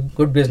doing the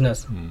good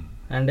business,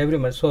 and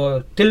everybody.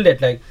 So till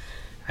that, like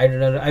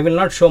I will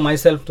not show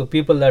myself to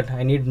people that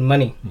I need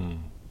money,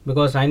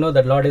 because I know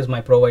that Lord is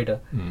my provider.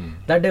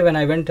 That day when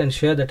I went and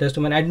shared the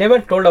testimony, I never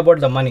told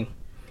about the money.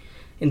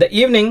 In the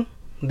evening,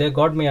 they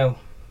got me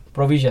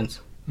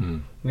provisions.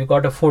 We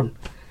got a food.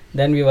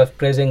 Then we were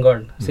praising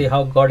God. See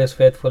how God is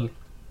faithful.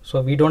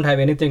 So we don't have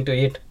anything to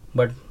eat,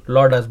 but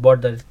Lord has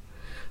bought that.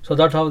 So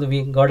that's how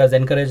God has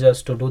encouraged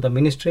us to do the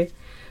ministry.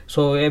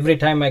 So every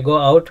time I go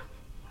out,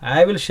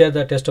 I will share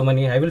the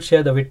testimony. I will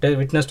share the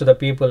witness to the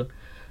people,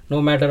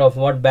 no matter of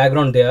what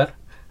background they are.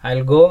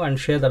 I'll go and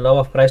share the love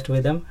of Christ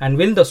with them and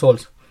win the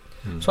souls.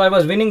 So I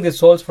was winning these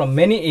souls from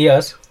many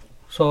years.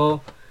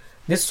 So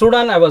this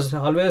Sudan, I was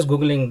always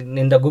Googling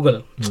in the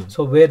Google.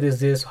 So where is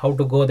this? How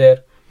to go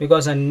there?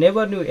 Because I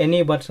never knew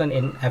any person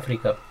in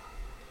Africa.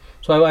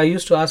 So I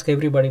used to ask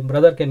everybody,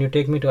 brother, can you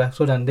take me to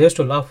Sudan? They used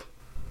to laugh.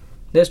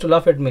 They used to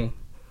laugh at me.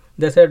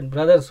 They said,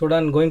 brother,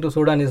 going to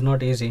Sudan is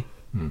not easy.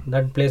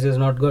 That place is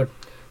not good.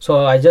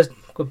 So I just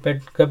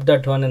kept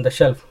that one in the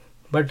shelf.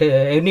 But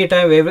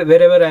anytime,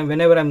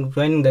 whenever I'm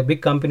joining the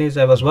big companies,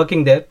 I was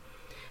working there,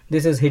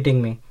 this is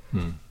hitting me.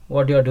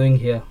 What you are doing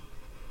here?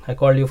 I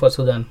called you for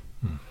Sudan.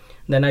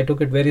 Then I took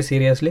it very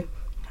seriously.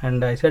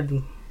 And I said,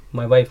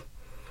 my wife,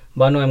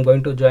 Banu, I'm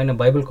going to join a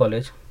Bible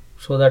college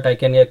so that I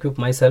can equip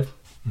myself.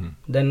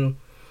 Then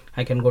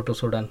I can go to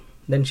Sudan.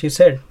 Then she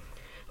said,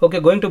 okay,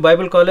 going to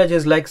Bible college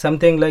is like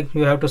something like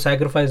you have to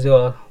sacrifice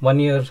your 1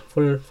 year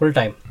full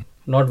time,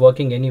 not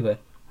working anywhere.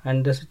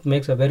 And this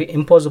makes it very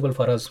impossible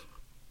for us,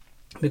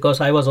 because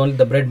I was only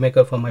the bread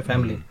maker for my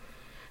family.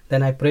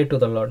 Then I prayed to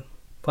the Lord,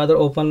 Father,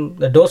 open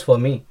the doors for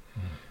me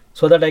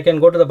so that I can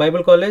go to the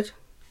Bible college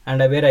and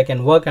where I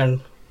can work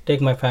and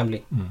take my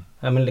family.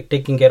 I mean, like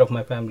taking care of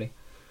my family.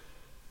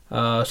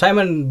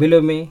 Simon,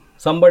 believe me,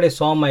 somebody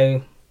saw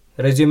my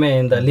resume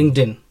in the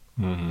LinkedIn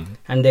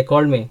and they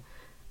called me.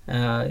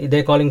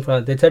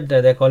 They said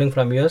they're calling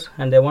from US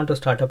and they want to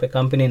start up a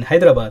company in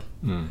Hyderabad.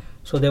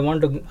 So they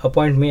want to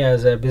appoint me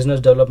as a business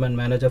development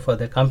manager for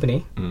their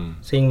company,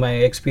 seeing my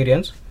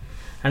experience,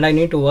 and I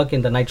need to work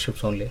in the night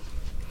shifts only.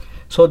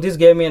 So this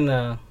gave me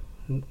a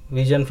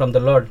vision from the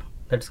Lord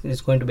that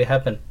is going to be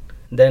happen.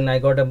 Then I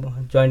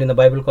joined in the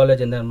Bible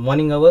college in the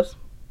morning hours.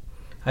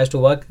 I used to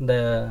work in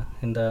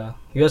the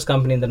US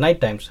company in the night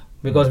times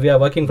because we are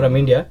working from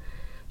India.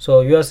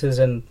 So US is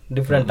in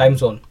different time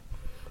zone.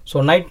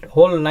 So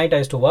whole night I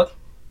used to work,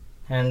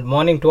 and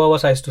morning 2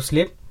 hours I used to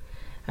sleep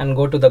and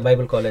go to the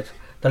Bible college.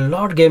 The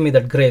Lord gave me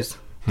that grace.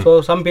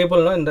 So some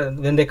people,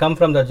 when they come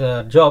from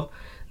the job,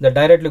 they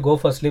directly go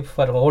for sleep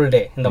for a whole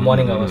day in the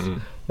morning hours.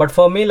 But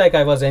for me, like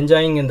I was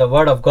enjoying in the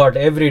Word of God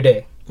every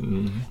day.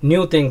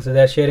 New things,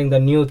 they are sharing the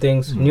new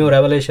things, new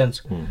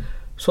revelations.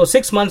 So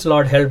 6 months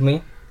Lord helped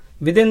me.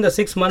 Within the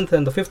 6th month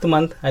and the 5th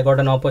month, I got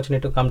an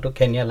opportunity to come to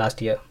Kenya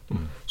last year.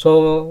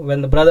 So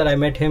when the brother, I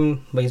met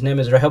him, his name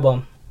is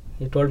Rehoboam,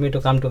 he told me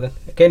to come to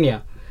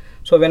Kenya.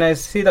 So when I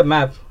see the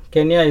map,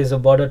 Kenya is a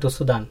border to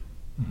Sudan.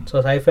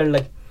 So I felt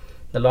like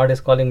the Lord is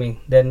calling me.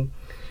 Then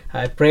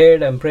I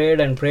prayed and prayed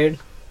and prayed.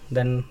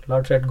 Then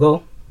Lord said,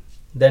 go.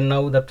 Then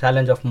now the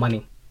challenge of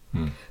money.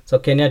 So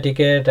Kenya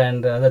ticket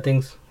and other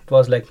things, it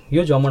was like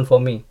huge amount for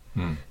me.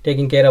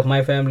 Taking care of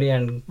my family,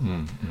 and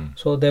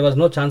so there was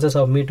no chances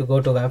of me to go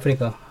to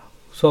Africa.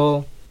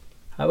 So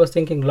I was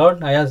thinking,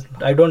 Lord,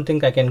 I don't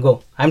think I can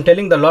go. I'm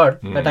telling the Lord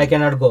that I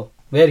cannot go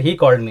where He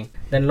called me.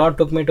 Then Lord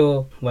took me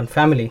to one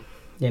family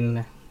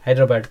in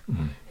Hyderabad.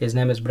 His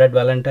name is Brett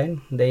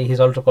Valentine.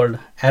 He's also called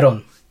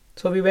Aaron.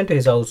 So we went to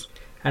his house,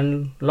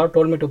 and Lord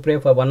told me to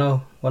pray for one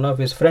of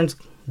his friend's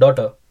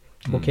daughter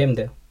who came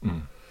there.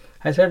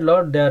 I said,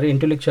 Lord, they are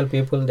intellectual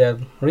people, they are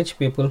rich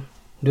people.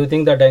 Do you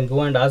think that I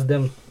go and ask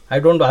them? I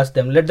don't ask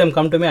them. Let them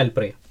come to me, I'll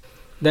pray.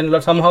 Then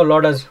somehow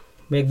Lord has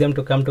made them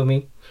to come to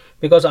me,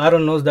 because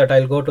Aaron knows that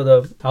I'll go to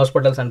the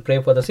hospitals and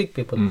pray for the sick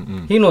people.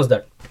 He knows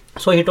that.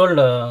 So he told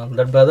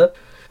that brother,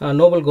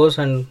 Noble goes,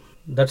 and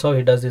that's how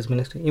he does his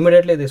ministry.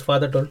 Immediately this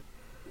father told,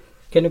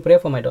 can you pray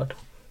for my daughter?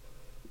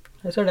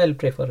 I said, I'll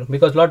pray for her,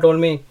 because Lord told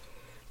me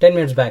 10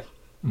 minutes back.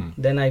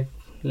 Then I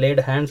laid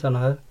hands on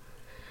her.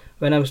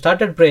 When I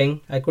started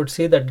praying, I could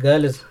see that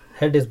girl's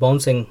head is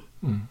bouncing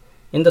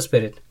in the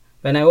spirit.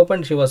 When I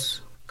opened, she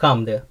was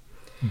calm there.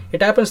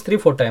 It happens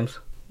 3-4 times.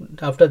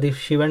 After this,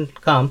 she went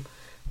calm.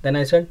 Then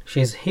I said,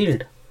 she's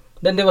healed.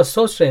 Then they were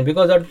so strange,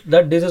 because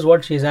that disease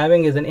what she's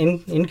having is an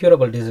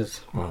incurable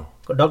disease. Wow.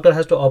 Doctor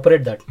has to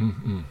operate that.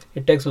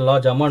 It takes a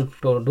large amount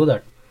to do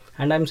that.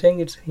 And I'm saying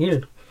it's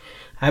healed.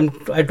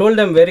 I told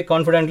them very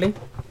confidently,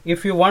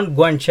 if you want,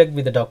 go and check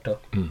with the doctor.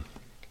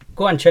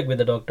 Go and check with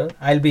the doctor.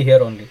 I'll be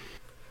here only.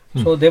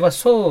 So they were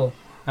so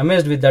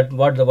amazed with that,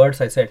 what the words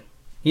I said.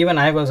 Even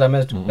I was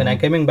amazed. When I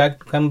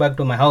come back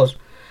to my house,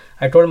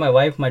 I told my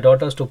wife, my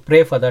daughters to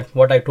pray for that,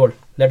 what I told,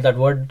 that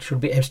word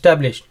should be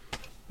established.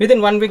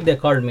 Within 1 week, they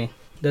called me.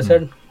 They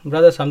said,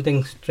 brother,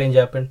 something strange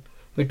happened.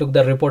 We took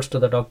the reports to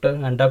the doctor,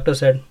 and doctor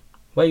said,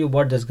 why you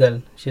brought this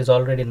girl? She's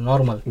already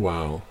normal.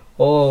 Wow.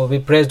 Oh, we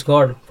praised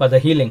God for the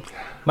healing.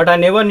 But I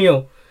never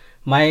knew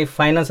my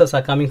finances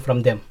are coming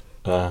from them.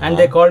 And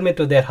they called me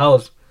to their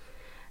house.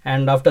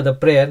 And after the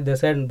prayer, they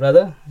said,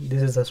 brother,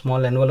 this is a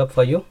small envelope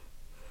for you,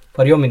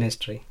 for your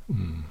ministry.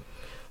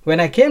 When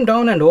I came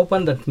down and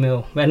opened that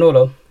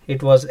envelope,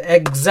 it was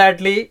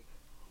exactly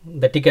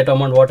the ticket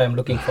amount what I'm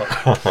looking for.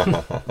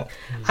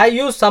 I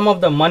used some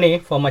of the money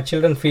for my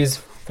children's fees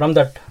from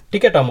that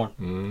ticket amount.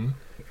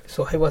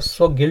 So I was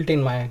so guilty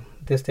in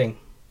this thing.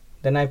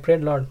 Then I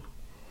prayed, Lord,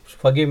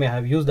 forgive me, I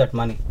have used that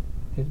money.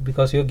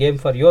 Because you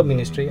gave for your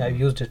ministry, I've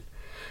used it.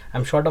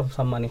 I'm short of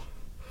some money.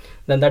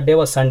 Then that day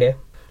was Sunday.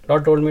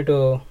 Lord told me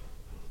to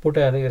put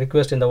a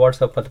request in the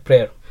WhatsApp for the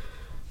prayer.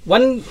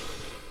 One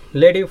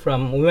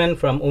woman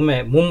from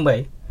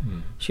Mumbai,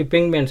 she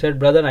pinged me and said,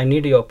 brother, I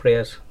need your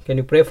prayers. Can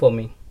you pray for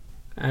me?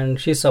 And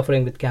she's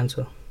suffering with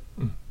cancer.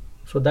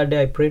 So that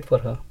day I prayed for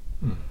her.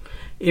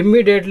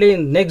 Immediately,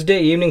 next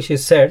day evening, she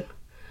said,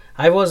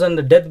 I was on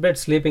the deathbed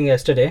sleeping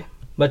yesterday,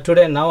 but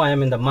today now I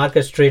am in the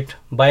market street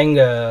buying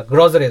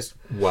groceries.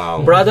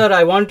 Wow. Brother,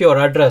 I want your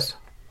address.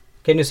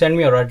 Can you send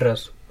me your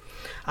address?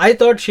 I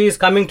thought she is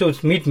coming to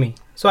meet me.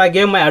 So I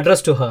gave my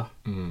address to her.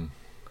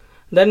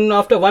 Then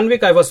after 1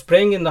 week, I was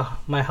praying in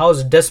my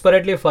house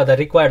desperately for the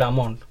required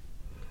amount.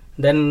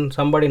 Then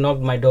somebody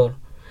knocked my door.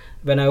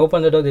 When I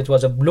opened the door, it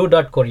was a Blue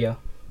Dot courier.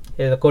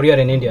 It's a courier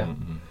in India.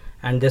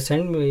 And they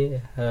sent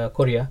me a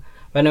courier.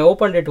 When I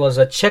opened it, was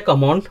a check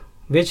amount,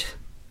 which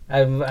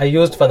I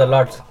used for the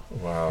Lord's.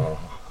 Wow.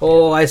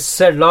 Oh, I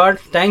said, Lord,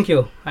 thank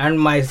you. And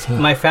my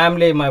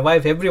family, my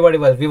wife, everybody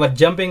we were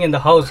jumping in the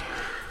house.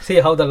 See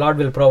how the Lord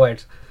will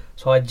provide.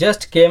 So I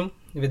just came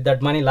with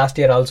that money last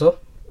year also.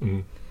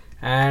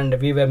 And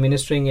we were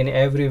ministering in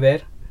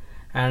everywhere.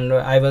 And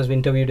I was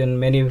interviewed in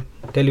many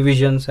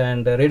televisions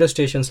and radio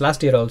stations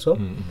last year also.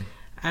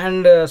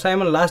 And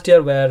Simon, last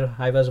year where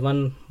I was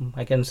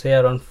I can say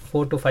around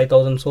 4,000 to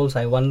 5,000 souls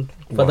I won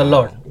for the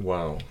Lord.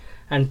 Wow.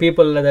 And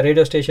people, the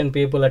radio station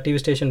people, the TV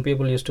station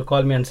people used to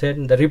call me and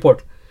said the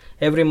report.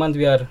 every month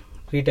we are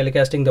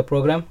retelecasting the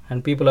program,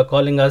 and people are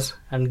calling us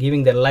and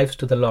giving their lives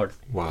to the Lord.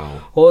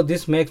 Wow. Oh,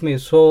 this makes me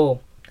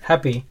so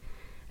happy.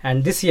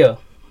 And this year,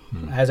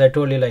 as I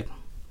told you, like,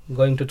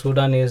 going to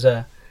Sudan is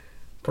a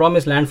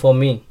promised land for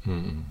me.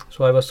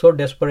 So I was so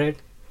desperate,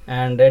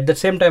 and at the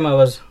same time I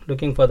was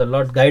looking for the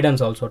Lord's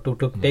guidance also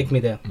to take me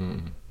there.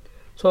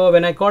 So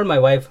when I called my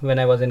wife, when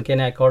I was in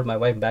Kenya, I called my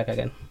wife back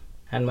again,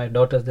 and my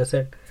daughters, they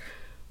said,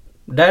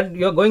 Dad,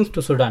 you're going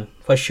to Sudan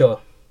for sure.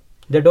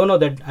 They don't know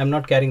that I'm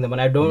not carrying the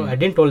money. I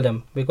didn't tell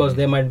them, because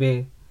they might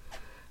be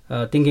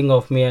thinking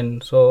of me,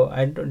 and so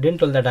I didn't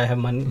tell that I have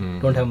money,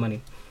 don't have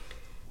money.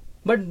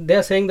 But they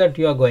are saying that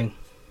you are going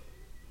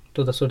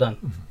to the Sudan.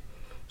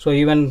 So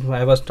even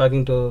I was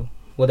talking to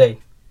Uday.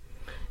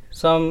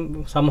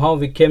 Somehow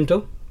we came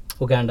to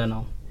Uganda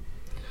now.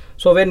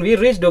 So when we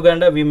reached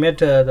Uganda, we met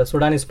the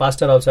Sudanese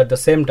pastor also at the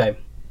same time.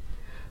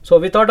 So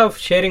we thought of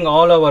sharing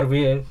all our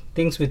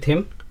things with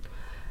him.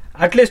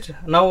 At least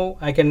now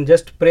I can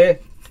just pray,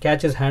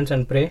 catch his hands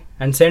and pray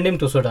and send him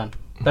to Sudan.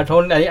 That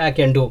only I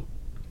can do.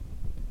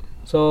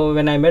 So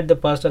when I met the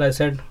pastor, I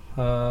said,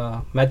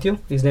 Matthew,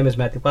 his name is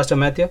Matthew, Pastor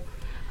Matthew,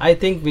 I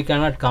think we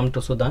cannot come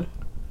to Sudan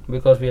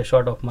because we are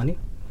short of money.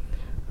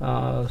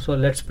 So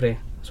let's pray.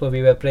 So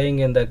we were praying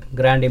in the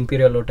Grand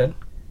Imperial Hotel.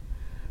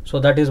 So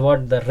that is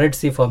what the Red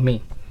Sea for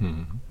me.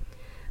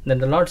 Then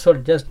the Lord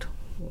said,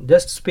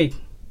 just speak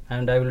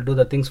and I will do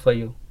the things for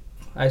you.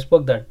 I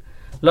spoke that,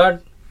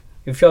 Lord,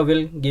 if you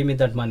will, give me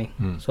that money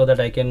so that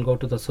I can go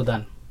to the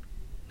Sudan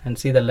and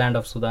see the land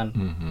of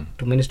Sudan,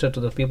 to minister to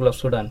the people of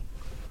Sudan.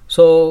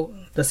 So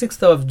the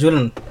 6th of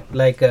June,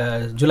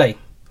 July,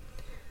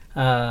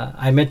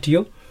 I met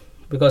you,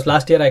 because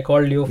last year I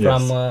called you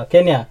from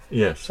Kenya.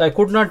 Yes. So I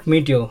could not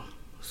meet you.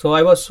 So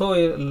I was so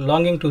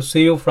longing to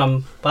see you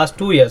from past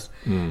 2 years.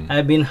 I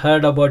have been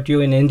heard about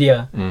you in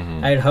India.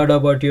 I had heard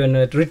about you in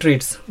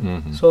retreats.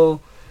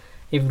 So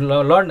if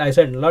Lord, I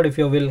said, Lord, if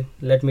you will,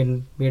 let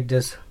me meet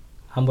this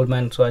humble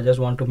man. So I just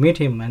want to meet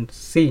him and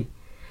see.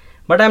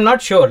 But I'm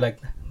not sure, like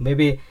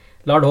maybe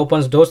Lord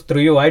opens doors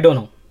through you. I don't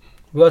know.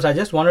 Because I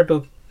just wanted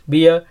to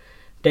be here,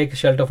 take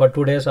shelter for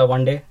 2 days or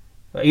 1 day.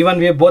 Even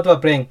we both were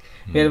praying.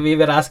 We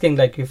were asking,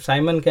 like, if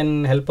Simon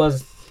can help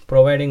us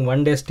providing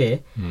 1 day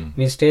stay,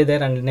 we stay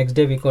there and next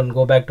day we can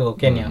go back to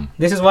Kenya.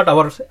 This is what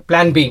our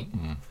plan B.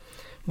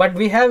 But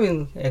we have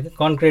in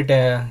concrete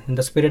in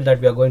the spirit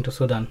that we are going to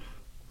Sudan.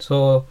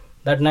 So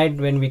that night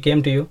when we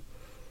came to you,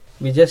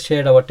 we just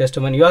shared our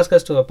testimony. You asked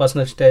us to a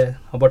personal tell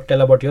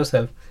about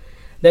yourself.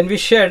 Then we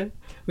shared.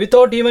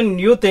 Without even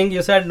you think,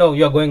 you said, no,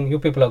 you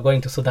people are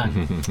going to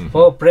Sudan.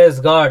 Oh,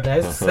 praise God.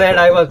 I said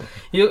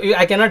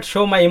I cannot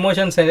show my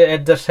emotions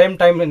at the same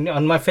time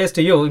on my face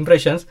to you,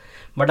 impressions,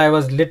 but I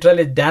was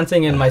literally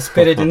dancing in my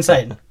spirit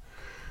inside.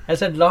 I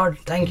said, Lord,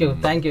 thank you.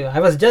 I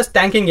was just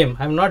thanking him.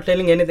 I'm not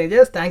telling anything,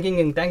 just thanking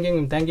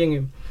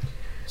him.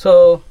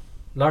 So,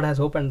 Lord has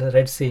opened the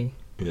Red Sea.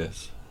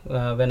 Yes.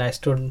 When I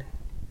stood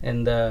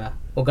in the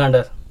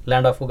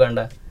land of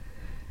Uganda.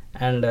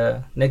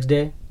 And next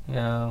day,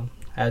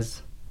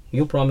 as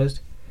you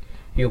promised,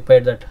 you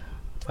paid that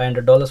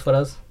 $500 for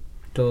us,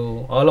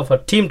 to all of our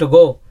team to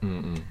go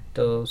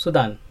to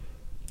Sudan.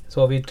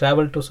 So we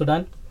traveled to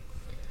Sudan.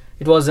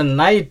 It was a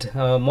night,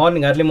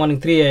 early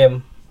morning, 3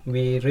 a.m.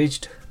 we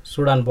reached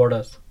Sudan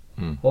borders.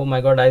 Oh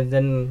my God,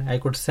 I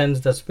could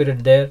sense the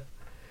spirit there.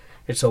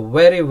 It's a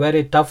very,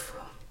 very tough.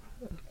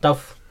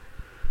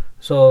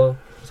 So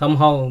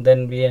somehow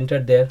then we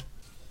entered there.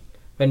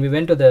 When we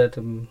went to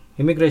the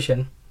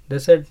immigration, they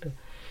said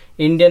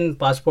Indian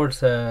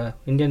passports,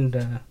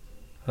 Indian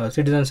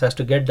citizens has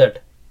to get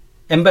that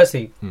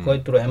embassy,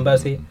 go through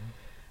embassy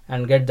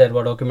and get their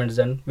documents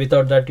done.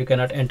 Without that, you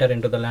cannot enter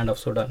into the land of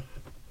Sudan.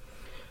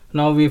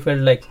 Now we felt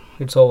like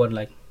it's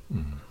over,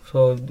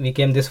 so we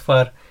came this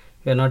far,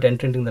 we are not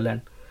entering the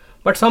land.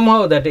 But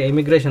somehow that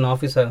immigration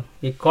officer,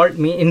 he called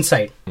me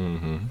inside.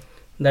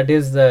 That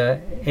is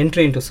the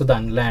entry into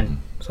Sudan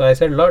land. So I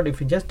said, Lord, if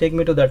you just take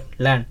me to that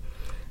land,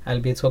 I'll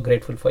be so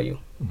grateful for you.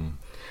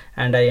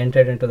 And I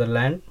entered into the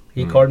land.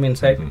 He called me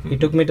inside. He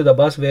took me to the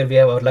bus where we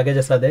have our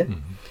luggages are there.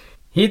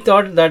 He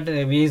thought that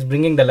he is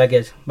bringing the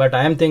luggage, but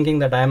I am thinking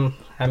that I'm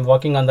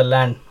walking on the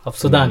land of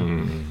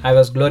Sudan. I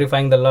was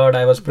glorifying the Lord.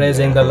 I was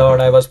praising the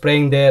Lord. I was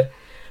praying there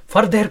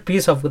for their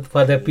peace.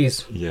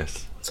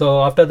 Yes.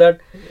 So after that,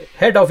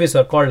 head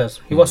officer called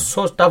us. He was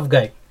so tough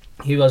guy.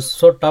 He was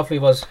so tough. He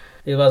was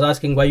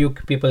asking why you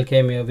people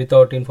came here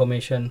without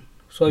information.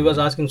 So he was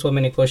asking so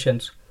many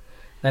questions.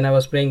 Then I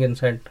was praying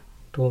inside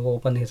to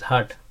open his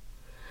heart.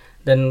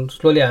 Then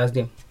slowly I asked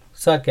him,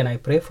 Sir, can I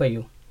pray for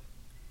you?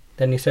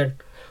 Then he said,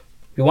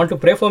 you want to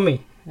pray for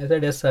me? I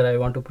said, yes, sir, I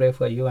want to pray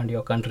for you and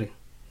your country.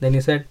 Then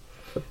he said,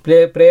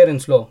 prayer in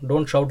slow,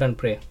 don't shout and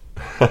pray.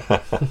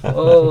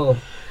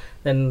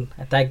 Then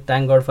thank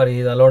God for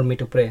he allowed me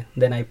to pray.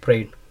 Then I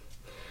prayed.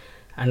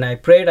 And I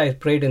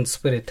prayed in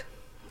spirit.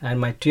 And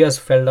my tears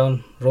fell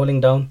down, rolling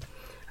down.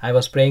 I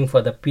was praying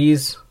for the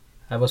peace.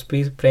 I was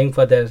praying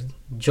for the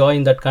joy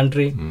in that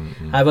country.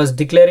 I was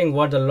declaring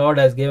what the Lord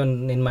has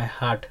given in my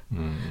heart.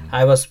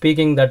 I was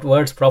speaking that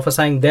words,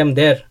 prophesying them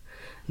there,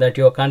 that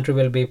your country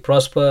will be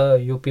prosper,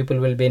 you people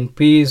will be in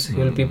peace,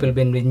 you people will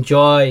be in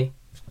joy.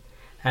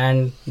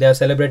 And they are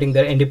celebrating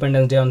their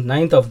Independence Day on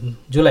 9th of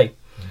July.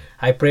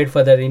 I prayed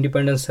for their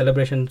independence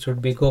celebration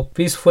should be go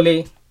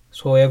peacefully,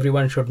 so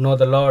everyone should know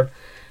the Lord.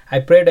 I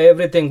prayed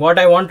everything. What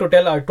I want to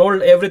tell, I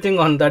told everything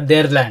on that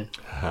their land.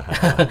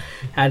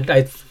 And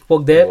I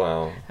spoke there.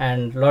 Wow.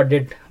 And Lord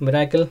did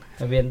miracle.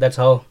 I mean, that's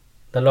how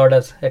the Lord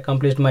has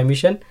accomplished my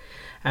mission.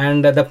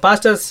 And the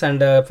pastors and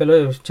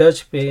fellow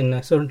church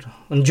in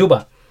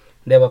Juba,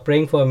 they were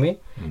praying for me.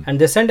 And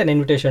they sent an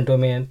invitation to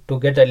me to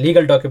get a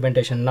legal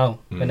documentation now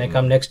when I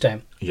come next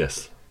time.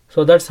 Yes.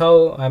 So that's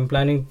how I'm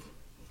planning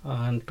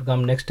to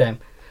come next time.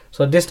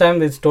 So this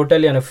time it's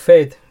totally on a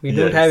faith. We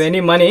don't have any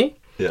money.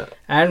 Yeah.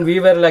 And we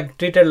were like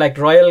treated like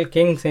royal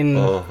kings in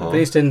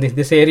priest in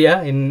this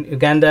area in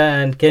Uganda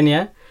and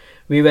Kenya.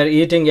 We were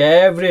eating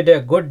every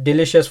day good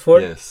delicious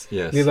food. Yes,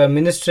 yes. We were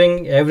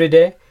ministering every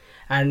day,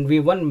 and we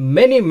won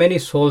many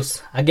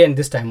souls again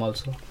this time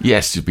also.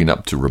 Yes, you've been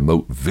up to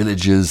remote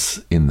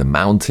villages in the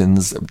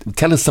mountains.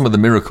 Tell us some of the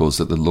miracles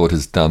that the Lord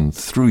has done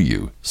through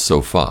you so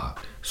far.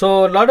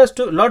 So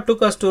Lord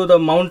took us to the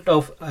Mount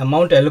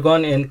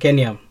Elgon in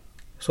Kenya.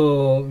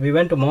 So we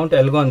went to Mount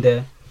Elgon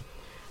there.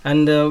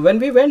 And when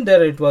we went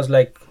there, it was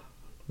like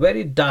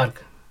very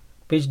dark,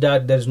 pitch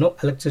dark. There's no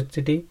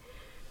electricity,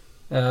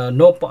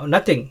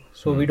 nothing.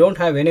 So we don't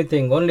have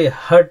anything, only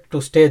hut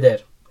to stay there.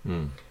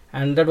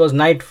 And that was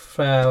night,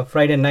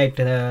 Friday night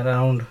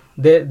around.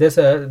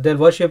 They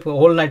worship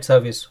whole night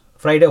service.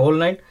 Friday whole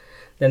night.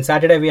 Then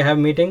Saturday we have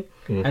meeting.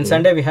 And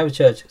Sunday we have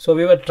church. So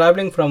we were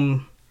traveling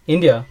from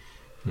India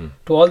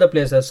to all the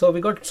places. So we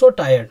got so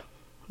tired.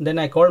 Then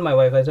I called my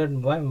wife. I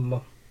said, "Why?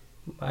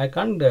 I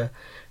can't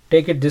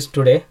take it this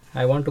today.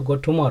 I want to go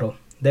tomorrow."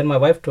 Then my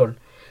wife told,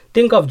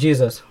 "Think of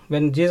Jesus.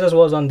 When Jesus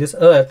was on this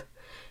earth,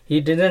 he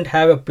didn't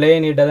have a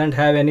plane. He doesn't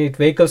have any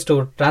vehicles to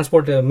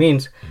transport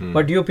means.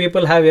 But you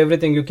people have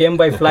everything. You came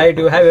by flight.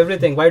 You have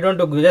everything. Why don't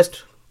you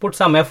just put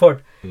some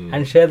effort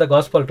and share the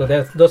gospel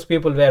to those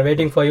people who are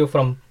waiting for you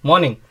from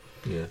morning?"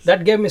 Yes.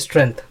 That gave me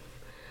strength.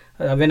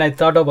 When I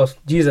thought about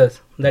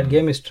Jesus, that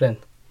gave me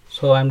strength.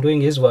 So I'm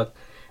doing his work.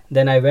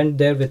 Then I went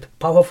there with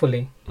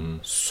powerfully,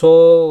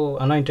 so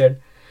anointed,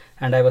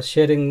 and I was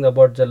sharing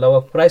about the love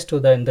of Christ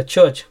in the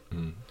church.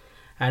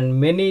 And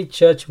many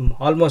church,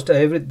 almost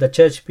the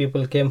church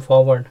people came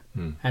forward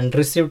and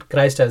received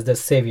Christ as their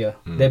savior.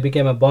 They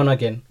became a born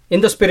again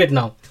in the spirit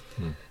now.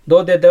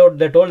 Though they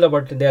told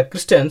about they are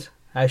Christians,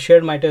 I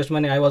shared my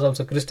testimony. I was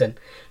also Christian.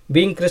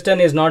 Being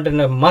Christian is not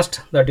a must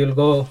that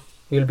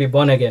you'll be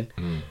born again.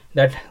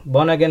 That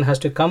born again has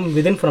to come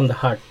within from the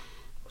heart.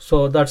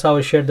 So that's how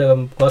I shared the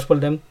gospel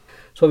to them.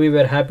 So we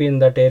were happy in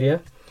that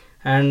area.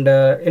 And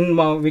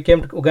we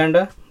came to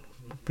Uganda,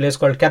 place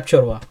called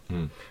Kapchorwa.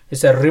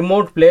 It's a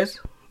remote place.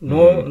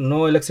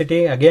 No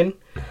electricity again,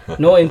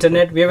 no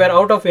internet. We were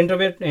out of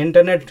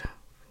internet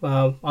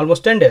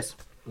almost 10 days.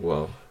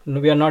 Wow.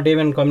 We are not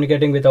even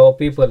communicating with our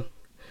people.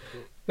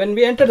 When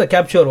we entered the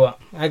Kapchorwa,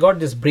 I got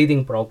this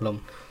breathing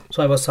problem.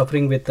 So I was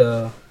suffering with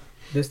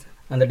this,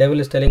 and the devil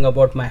is telling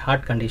about my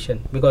heart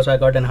condition because I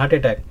got an heart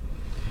attack.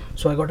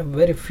 So I got a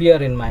very fear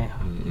in my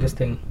this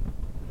thing.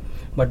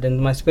 But then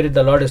my spirit,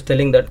 the Lord is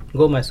telling that,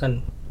 "Go my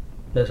son,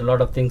 there's a lot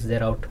of things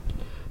there out."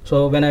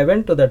 So when I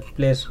went to that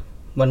place,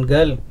 one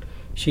girl,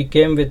 she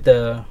came with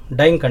a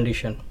dying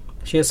condition.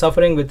 She is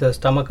suffering with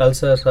stomach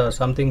ulcers or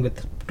something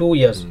with 2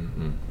 years.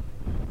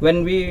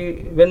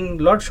 When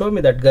Lord showed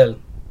me that girl,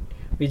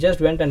 we just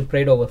went and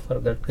prayed over for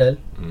that girl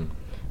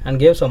and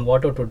gave some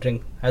water to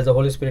drink. As the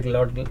Holy Spirit,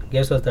 Lord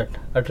gives us that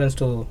utterance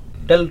to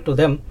tell to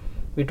them,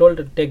 we told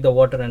her to take the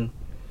water. And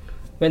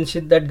when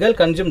that girl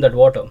consumed that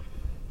water,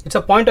 it's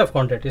a point of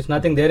contact. It's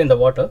nothing there in the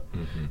water.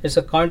 It's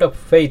a kind of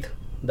faith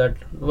that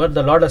what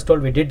the Lord has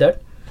told, we did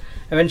that.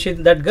 And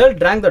when that girl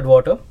drank that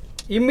water,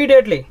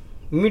 immediately,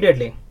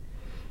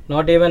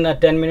 not even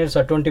 10 minutes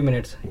or 20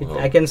 minutes. Wow.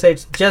 I can say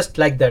it's just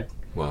like that.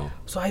 Wow.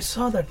 So I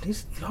saw that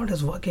this Lord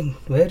is working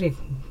very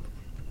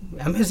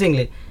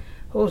amazingly.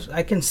 Oh,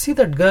 I can see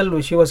that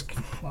girl. She was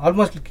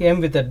almost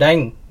came with a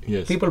dying.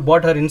 Yes. People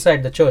brought her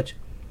inside the church.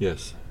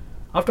 Yes.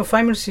 After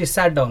 5 minutes, she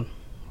sat down.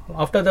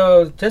 After the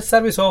church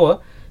service over,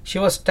 she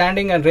was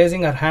standing and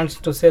raising her hands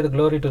to say the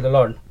glory to the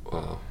Lord.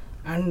 Wow.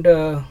 And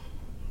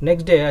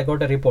next day, I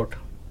got a report.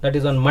 That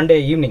is on Monday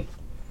evening.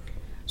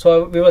 So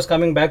we was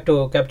coming back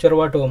to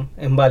Kapchorwa to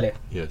Mbale.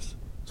 Yes.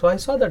 So I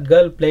saw that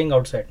girl playing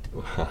outside.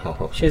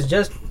 Wow. She's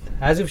just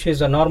as if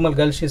she's a normal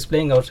girl. She's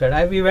playing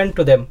outside. We went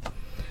to them,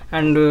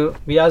 and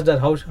we asked her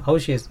how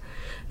she is.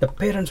 The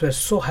parents were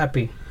so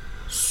happy,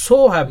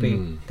 so happy.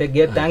 They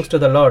gave thanks to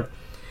the Lord.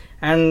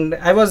 And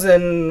I was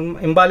in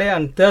Mbale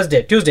on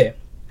Tuesday,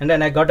 and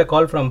then I got a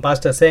call from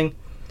pastor saying,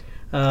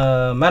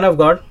 "Man of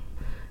God,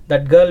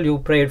 that girl you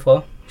prayed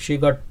for, she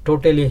got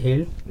totally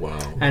healed." Wow.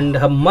 And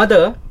her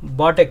mother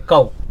bought a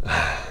cow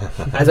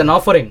as an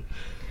offering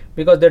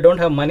because they don't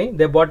have money.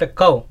 They bought a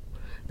cow.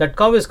 That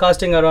cow is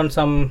costing around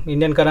some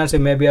Indian currency,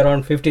 maybe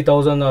around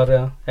 50,000,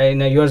 or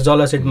in US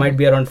dollars it might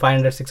be around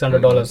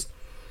 $500-600.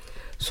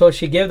 So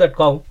she gave that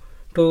cow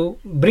to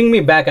bring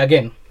me back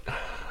again.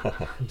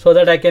 so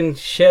that I can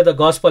share the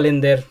gospel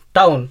in their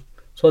town,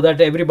 so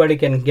that everybody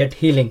can get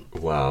healing.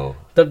 Wow.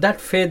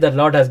 That faith the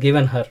Lord has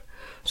given her.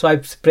 So I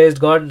praised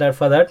God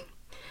for that.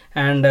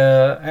 And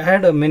I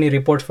had many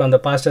reports from the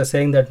pastor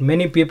saying that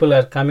many people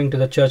are coming to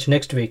the church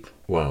next week.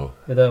 Wow.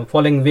 The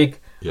following week,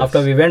 Yes.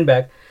 after we went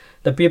back,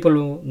 the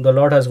people the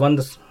Lord has won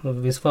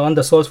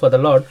the souls for the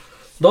Lord,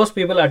 those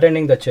people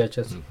attending the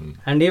churches.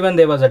 And even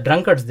there was a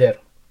drunkards there.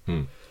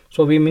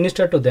 So we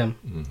ministered to them.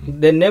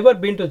 They never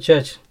been to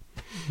church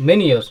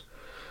many years.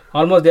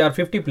 Almost they are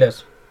 50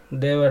 plus.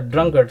 They were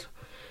drunkards.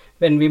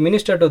 When we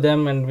ministered to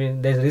them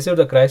and they received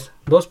the Christ,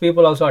 those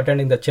people also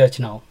attending the church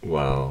now.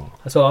 Wow.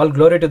 So all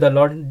glory to the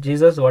Lord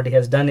Jesus, what He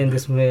has done in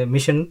this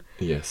mission.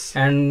 Yes.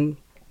 And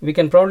we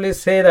can probably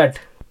say that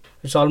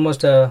it's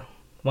almost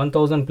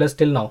 1,000 plus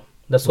till now.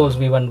 The souls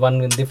we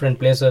won in different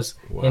places,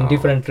 in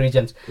different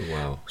regions.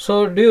 Wow.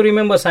 So do you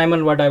remember,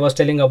 Simon, what I was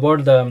telling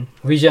about the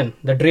vision,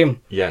 the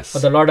dream? Yes.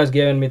 What the Lord has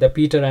given me, the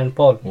Peter and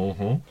Paul.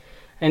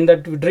 In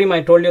that dream,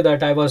 I told you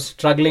that I was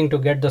struggling to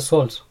get the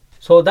souls.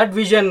 So that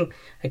vision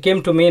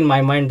came to me in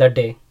my mind that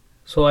day.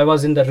 So I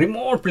was in the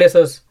remote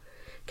places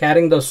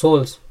carrying the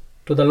souls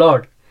to the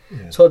Lord.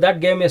 Yes. So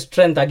that gave me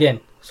strength again.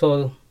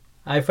 So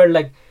I felt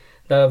like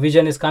the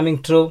vision is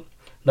coming true.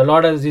 The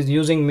Lord is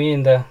using me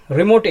in the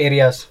remote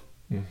areas.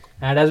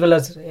 And as well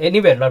as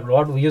anywhere. The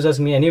Lord uses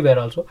me anywhere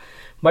also.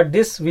 But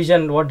this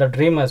vision, what the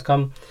dream has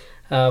come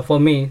for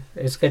me,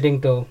 is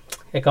getting to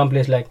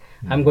accomplish. Like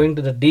I'm going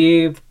to the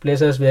deep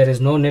places where there is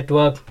no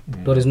network,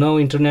 there is no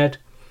internet.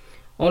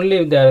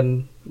 Only they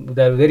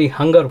are very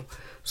hunger.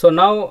 So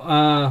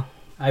now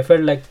I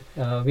felt like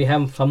we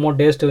have some more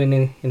days to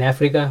in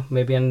Africa.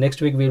 Maybe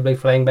next week we'll be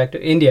flying back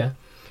to India.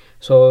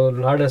 So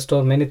Lord has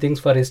told many things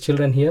for His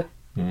children here.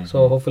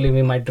 So hopefully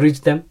we might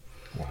reach them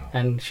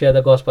and share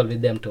the gospel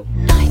with them too.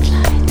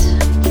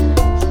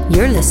 Nightlight.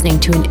 You're listening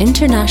to an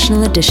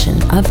international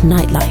edition of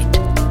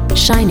Nightlight,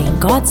 shining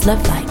God's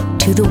love light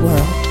to the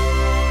world.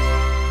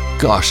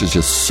 Gosh, there's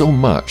just so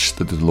much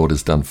that the Lord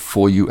has done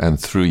for you and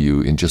through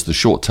you in just the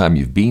short time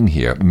you've been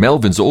here.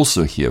 Melvin's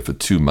also here for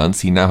 2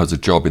 months. He now has a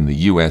job in the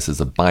US as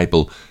a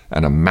Bible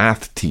and a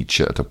math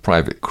teacher at a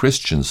private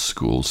Christian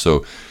school.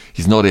 So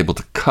he's not able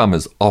to come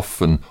as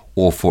often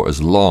or for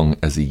as long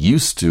as he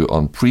used to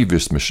on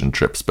previous mission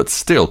trips. But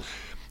still,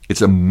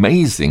 it's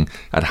amazing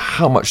at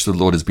how much the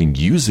Lord has been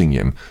using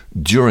him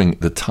during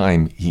the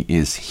time he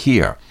is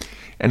here.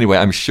 Anyway,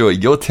 I'm sure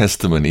your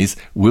testimonies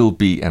will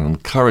be an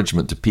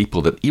encouragement to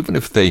people that even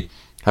if they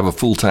have a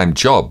full-time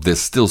job,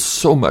 there's still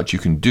so much you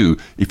can do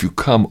if you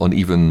come on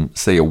even,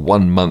 say, a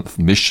 1-month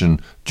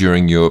mission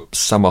during your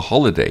summer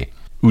holiday.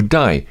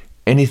 Uday,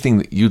 anything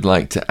that you'd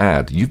like to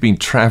add? You've been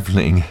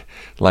traveling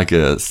like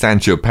a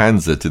Sancho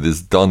Panza to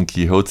this Don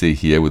Quixote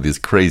here with his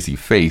crazy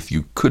faith.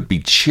 You could be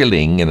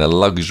chilling in a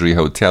luxury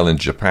hotel in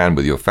Japan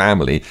with your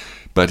family,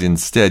 but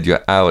instead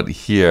you're out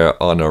here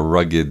on a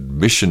rugged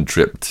mission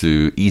trip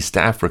to East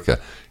Africa.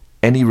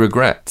 Any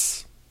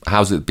regrets?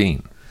 How's it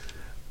been?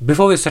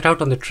 Before we set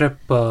out on the trip,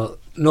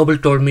 Noble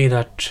told me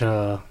that,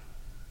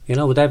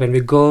 Uday, when we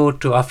go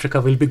to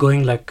Africa, we'll be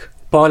going like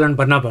Paul and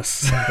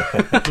Barnabas.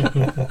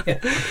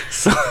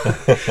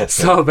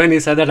 So when he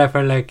said that, I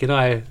felt like,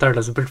 I thought it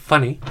was a bit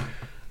funny.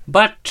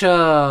 But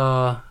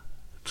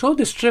through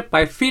this trip,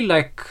 I feel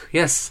like,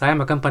 yes, I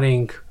am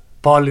accompanying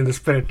Paul in the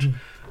spirit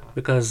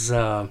because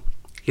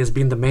he has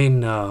been the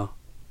main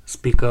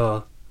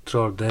speaker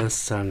throughout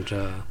this, and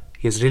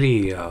he has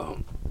really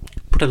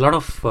put a lot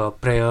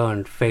of prayer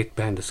and faith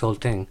behind this whole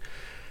thing.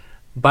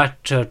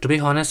 But to be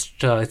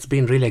honest, it's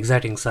been really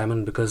exciting,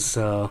 Simon, because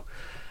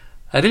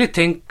I really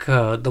think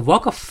the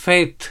walk of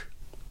faith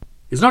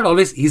is not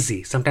always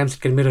easy. Sometimes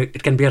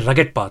it can be a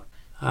rugged path,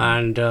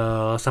 and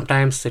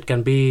sometimes it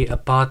can be a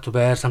path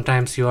where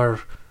sometimes you are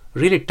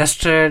really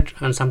tested,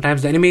 and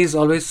sometimes the enemy is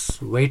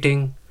always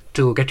waiting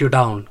to get you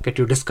down, get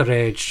you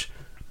discouraged,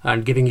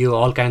 and giving you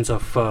all kinds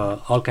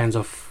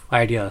of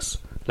ideas.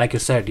 Like you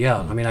said,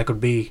 I could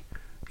be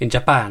in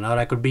Japan, or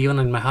I could be even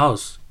in my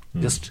house,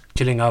 just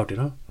chilling out,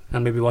 and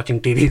maybe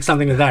watching TV,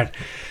 something like that.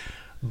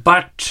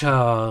 But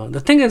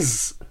the thing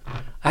is,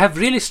 I have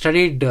really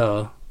studied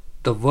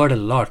the Word a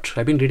lot.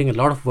 I've been reading a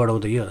lot of Word over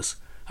the years.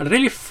 And I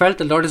really felt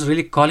the Lord is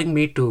really calling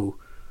me to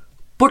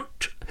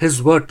put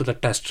His Word to the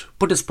test,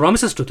 put His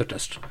promises to the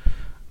test.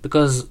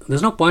 Because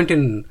there's no point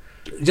in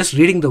just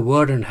reading the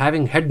Word and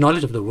having head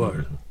knowledge of the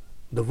Word.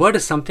 The Word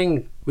is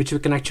something which you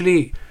can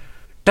actually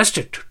test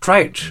it, try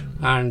it.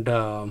 And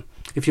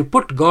if you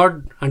put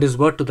God and His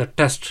Word to the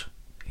test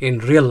in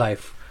real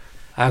life,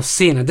 I have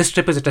seen, and this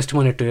trip is a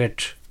testimony to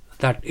it,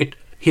 that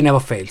He never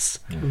fails.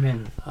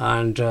 Amen.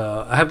 And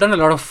I have done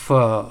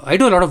I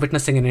do a lot of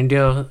witnessing in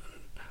India,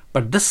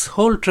 but this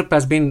whole trip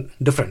has been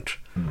different.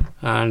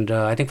 And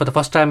I think for the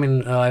first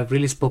time I've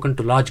really spoken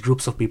to large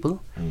groups of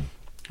people.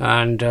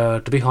 And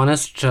to be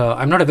honest,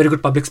 I'm not a very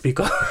good public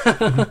speaker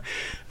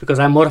because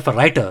I'm more of a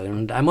writer,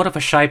 and I'm more of a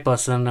shy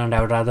person, and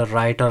I would rather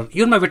write. Or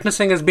even my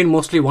witnessing has been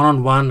mostly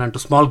one-on-one and to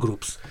small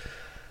groups.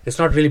 It's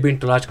not really been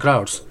to large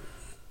crowds.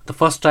 the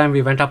first time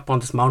we went up on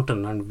this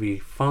mountain and we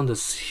found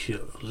this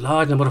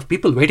large number of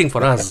people waiting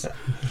for us.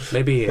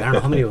 Maybe, I don't know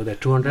how many were there,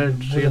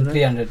 200,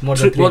 300? More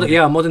than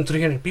 300. More than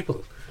 300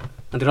 people.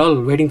 And they're all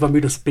waiting for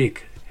me to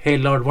speak. Hey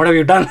Lord, what have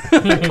you done?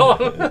 Come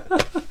on.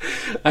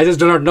 I just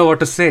do not know what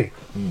to say.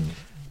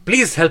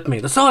 Please help me.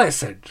 That's all I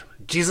said.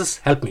 Jesus,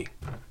 help me.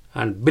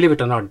 And believe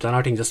it or not, the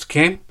anointing just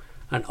came.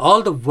 And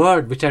all the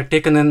word which I had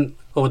taken in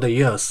over the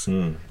years,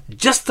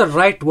 just the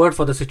right word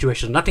for the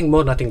situation, nothing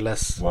more, nothing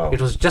less. Wow.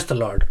 It was just the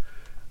Lord.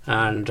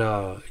 And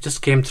it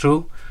just came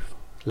through.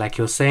 Like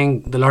you were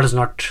saying, the Lord has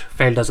not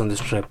failed us on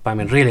this trip. I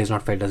mean, really, He's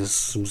not failed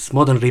us. It's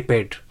more than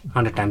repaid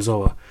 100 times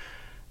over.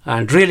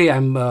 And really,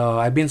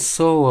 I've been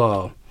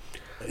so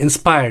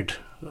inspired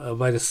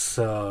by this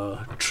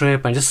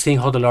trip and just seeing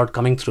how the Lord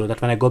coming through,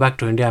 that when I go back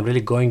to India, I'm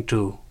really going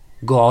to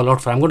go all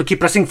out for it. I'm going to keep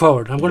pressing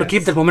forward. I'm going to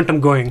keep that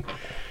momentum going.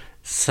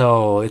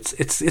 So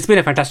it's been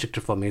a fantastic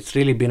trip for me. It's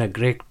really been a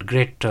great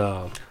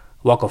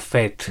walk of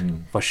faith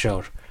for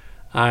sure.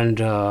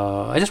 And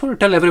I just want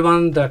to tell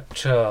everyone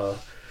that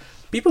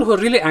people who are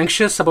really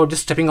anxious about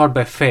just stepping out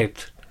by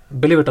faith,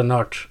 believe it or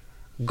not,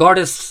 God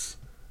is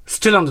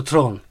still on the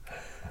throne,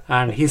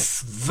 and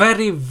He's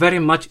very, very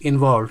much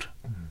involved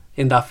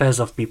in the affairs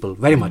of people.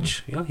 Very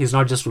much. He's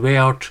not just way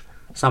out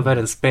somewhere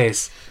in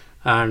space.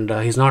 And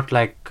He's not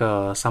like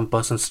some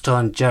person's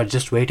stern judge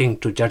just waiting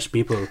to judge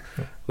people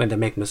when they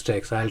make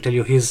mistakes. I'll tell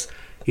you, He's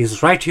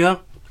right here.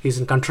 He's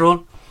in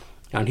control.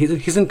 And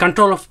He's in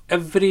control of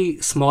every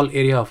small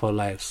area of our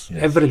lives,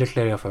 every little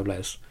area of our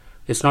lives.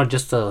 It's not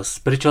just the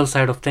spiritual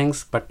side of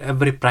things, but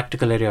every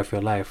practical area of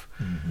your life.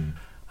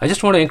 I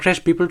just want to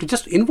encourage people to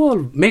just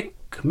involve, make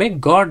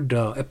God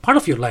a part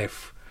of your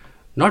life.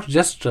 Not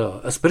just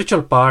a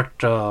spiritual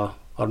part, or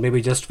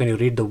maybe just when you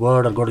read the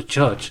Word or go to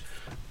church.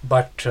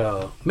 But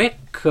make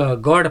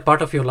God a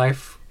part of your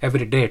life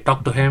every day.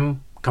 Talk to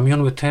Him,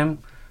 commune with Him,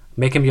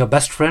 make Him your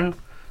best friend.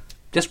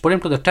 Just put Him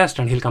to the test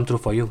and He'll come through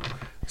for you.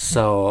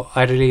 So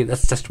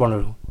that's just want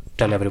to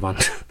tell everyone.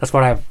 That's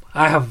what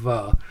I have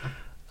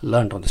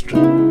learned on this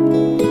trip.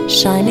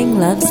 Shining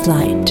Love's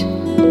Light.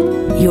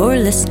 You're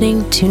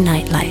listening to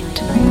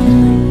Nightlight.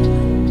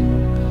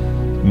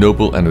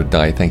 Noble and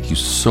Uday, thank you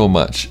so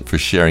much for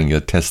sharing your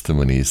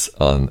testimonies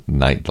on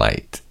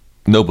Nightlight.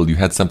 Noble, you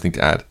had something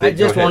to add. I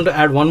just want to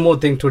add one more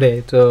thing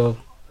today to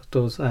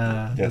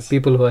the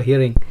people who are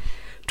hearing.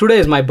 Today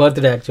is my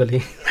birthday,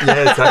 actually.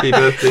 Yes, happy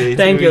birthday.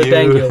 Thank you.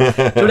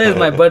 Today is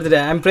my birthday.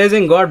 I'm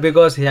praising God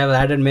because He has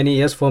added many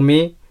years for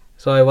me.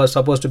 So I was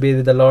supposed to be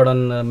with the Lord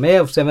on May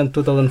of 7th,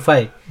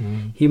 2005.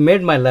 He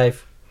made my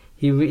life.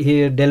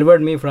 He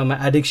delivered me from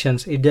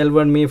addictions. He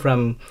delivered me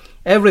from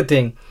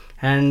everything.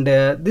 And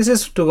this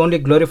is to only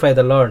glorify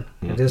the Lord.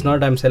 It is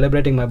not I'm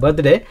celebrating my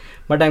birthday,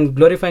 but I'm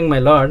glorifying my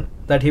Lord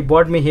that He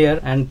brought me here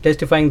and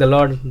testifying the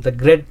Lord the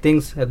great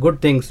things,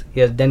 good things He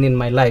has done in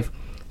my life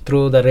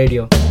through the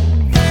radio.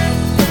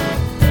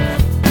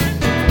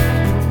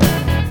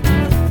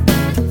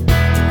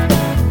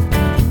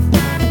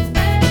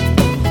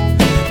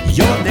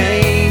 Your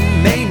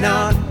name may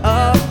not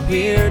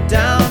appear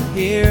down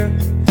here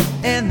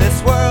in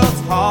this world's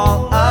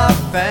hall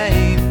of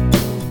fame.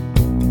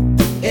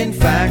 In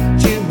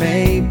fact, you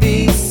may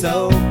be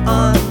so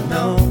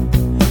unknown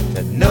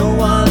that no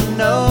one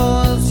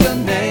knows your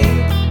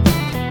name.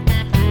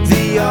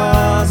 The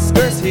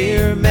Oscars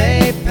here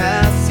may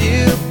pass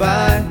you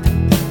by,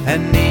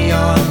 and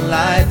neon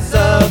lights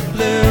of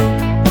blue.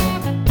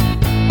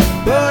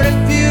 But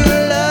if you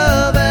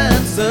love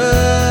and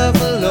serve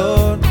the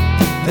Lord,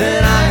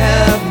 then I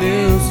have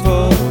news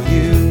for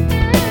you.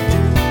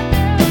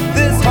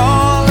 This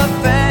Hall of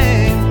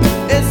Fame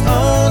is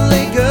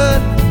only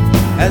good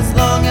as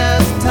long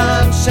as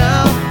time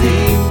shall be.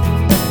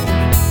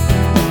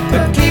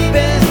 But keep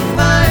in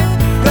mind,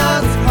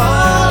 God's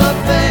Hall of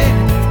Fame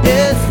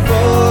is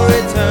for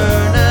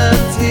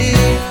eternity.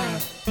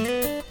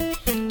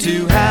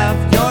 To have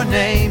your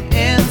name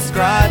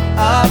inscribed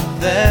up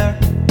there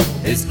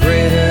is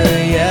greater,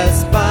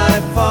 yes,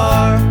 by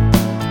far,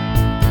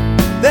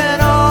 than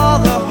all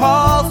the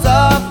halls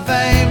of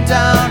fame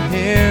down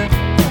here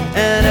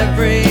and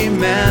every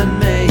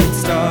man-made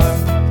star.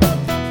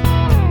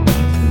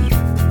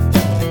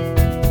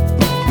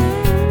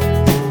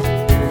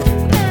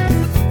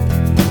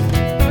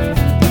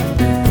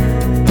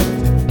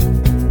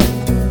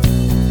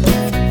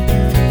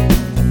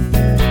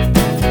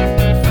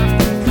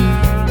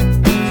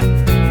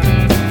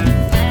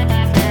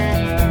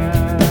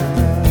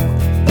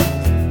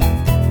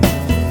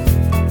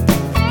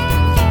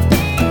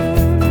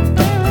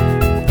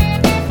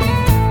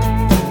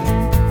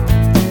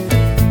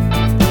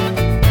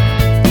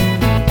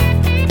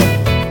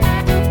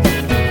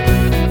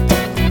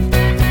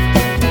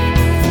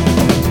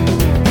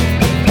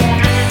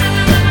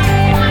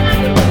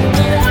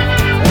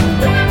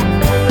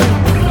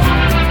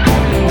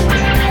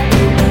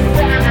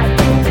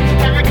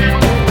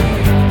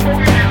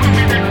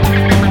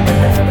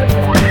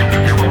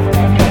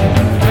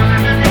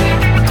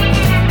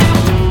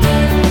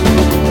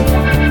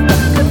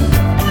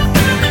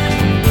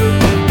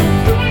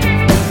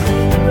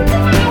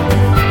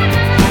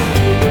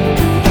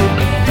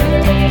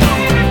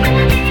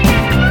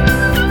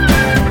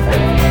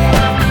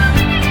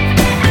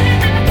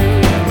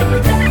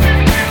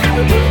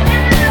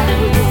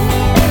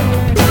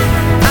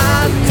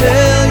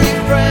 tell you,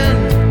 friend,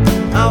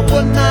 I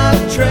would not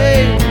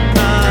trade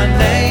my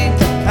name,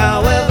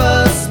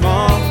 however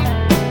small,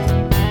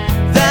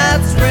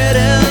 that's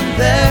written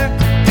there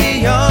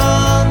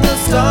beyond the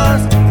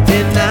stars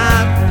in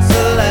that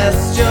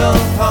celestial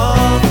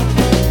hall.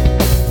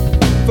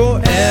 For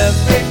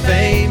every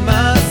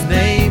famous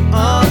name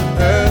on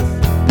earth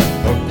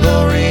or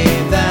glory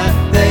that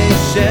they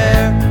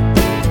share,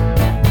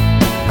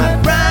 I'd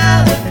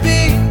rather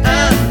be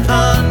an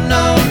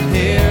unknown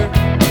here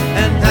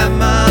and have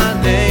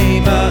my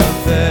name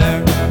up there.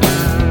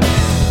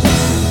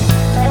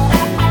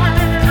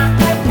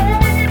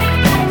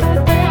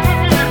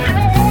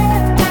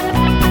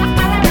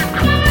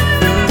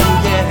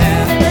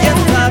 Yes,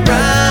 I'd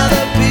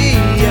rather be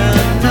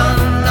an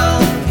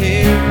unknown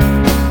here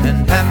and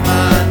have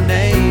my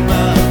name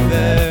up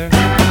there.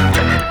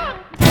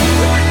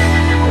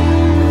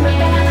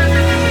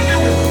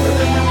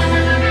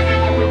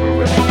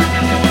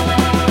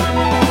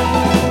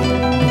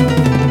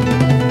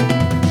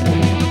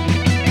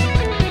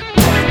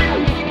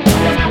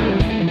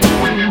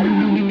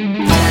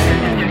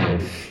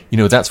 You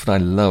know, that's what I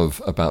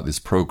love about this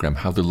program,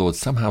 how the Lord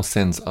somehow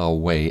sends our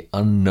way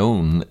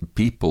unknown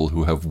people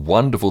who have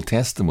wonderful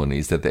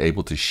testimonies that they're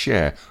able to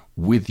share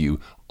with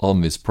you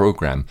on this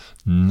program.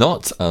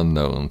 Not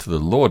unknown to the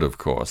Lord, of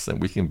course,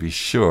 and we can be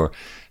sure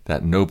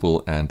that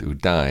Noble and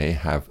Uday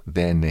have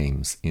their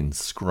names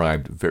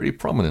inscribed very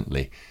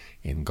prominently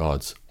in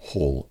God's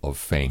Hall of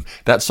Fame.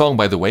 That song,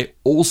 by the way,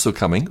 also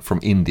coming from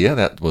India.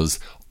 That was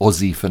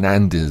Ozzy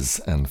Fernandez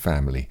and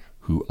family,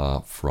 who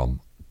are from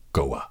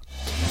Goa.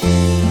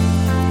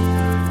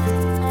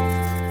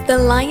 The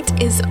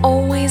light is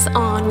always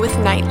on with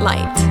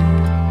Nightlight.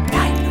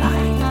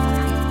 Nightlight.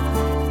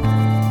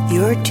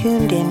 You're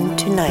tuned in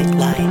to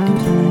Nightlight.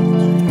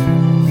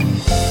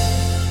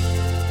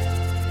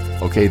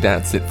 Okay,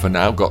 that's it for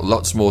now. Got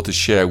lots more to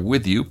share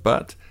with you,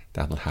 but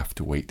that'll have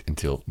to wait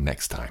until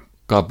next time.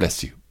 God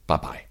bless you.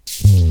 Bye-bye.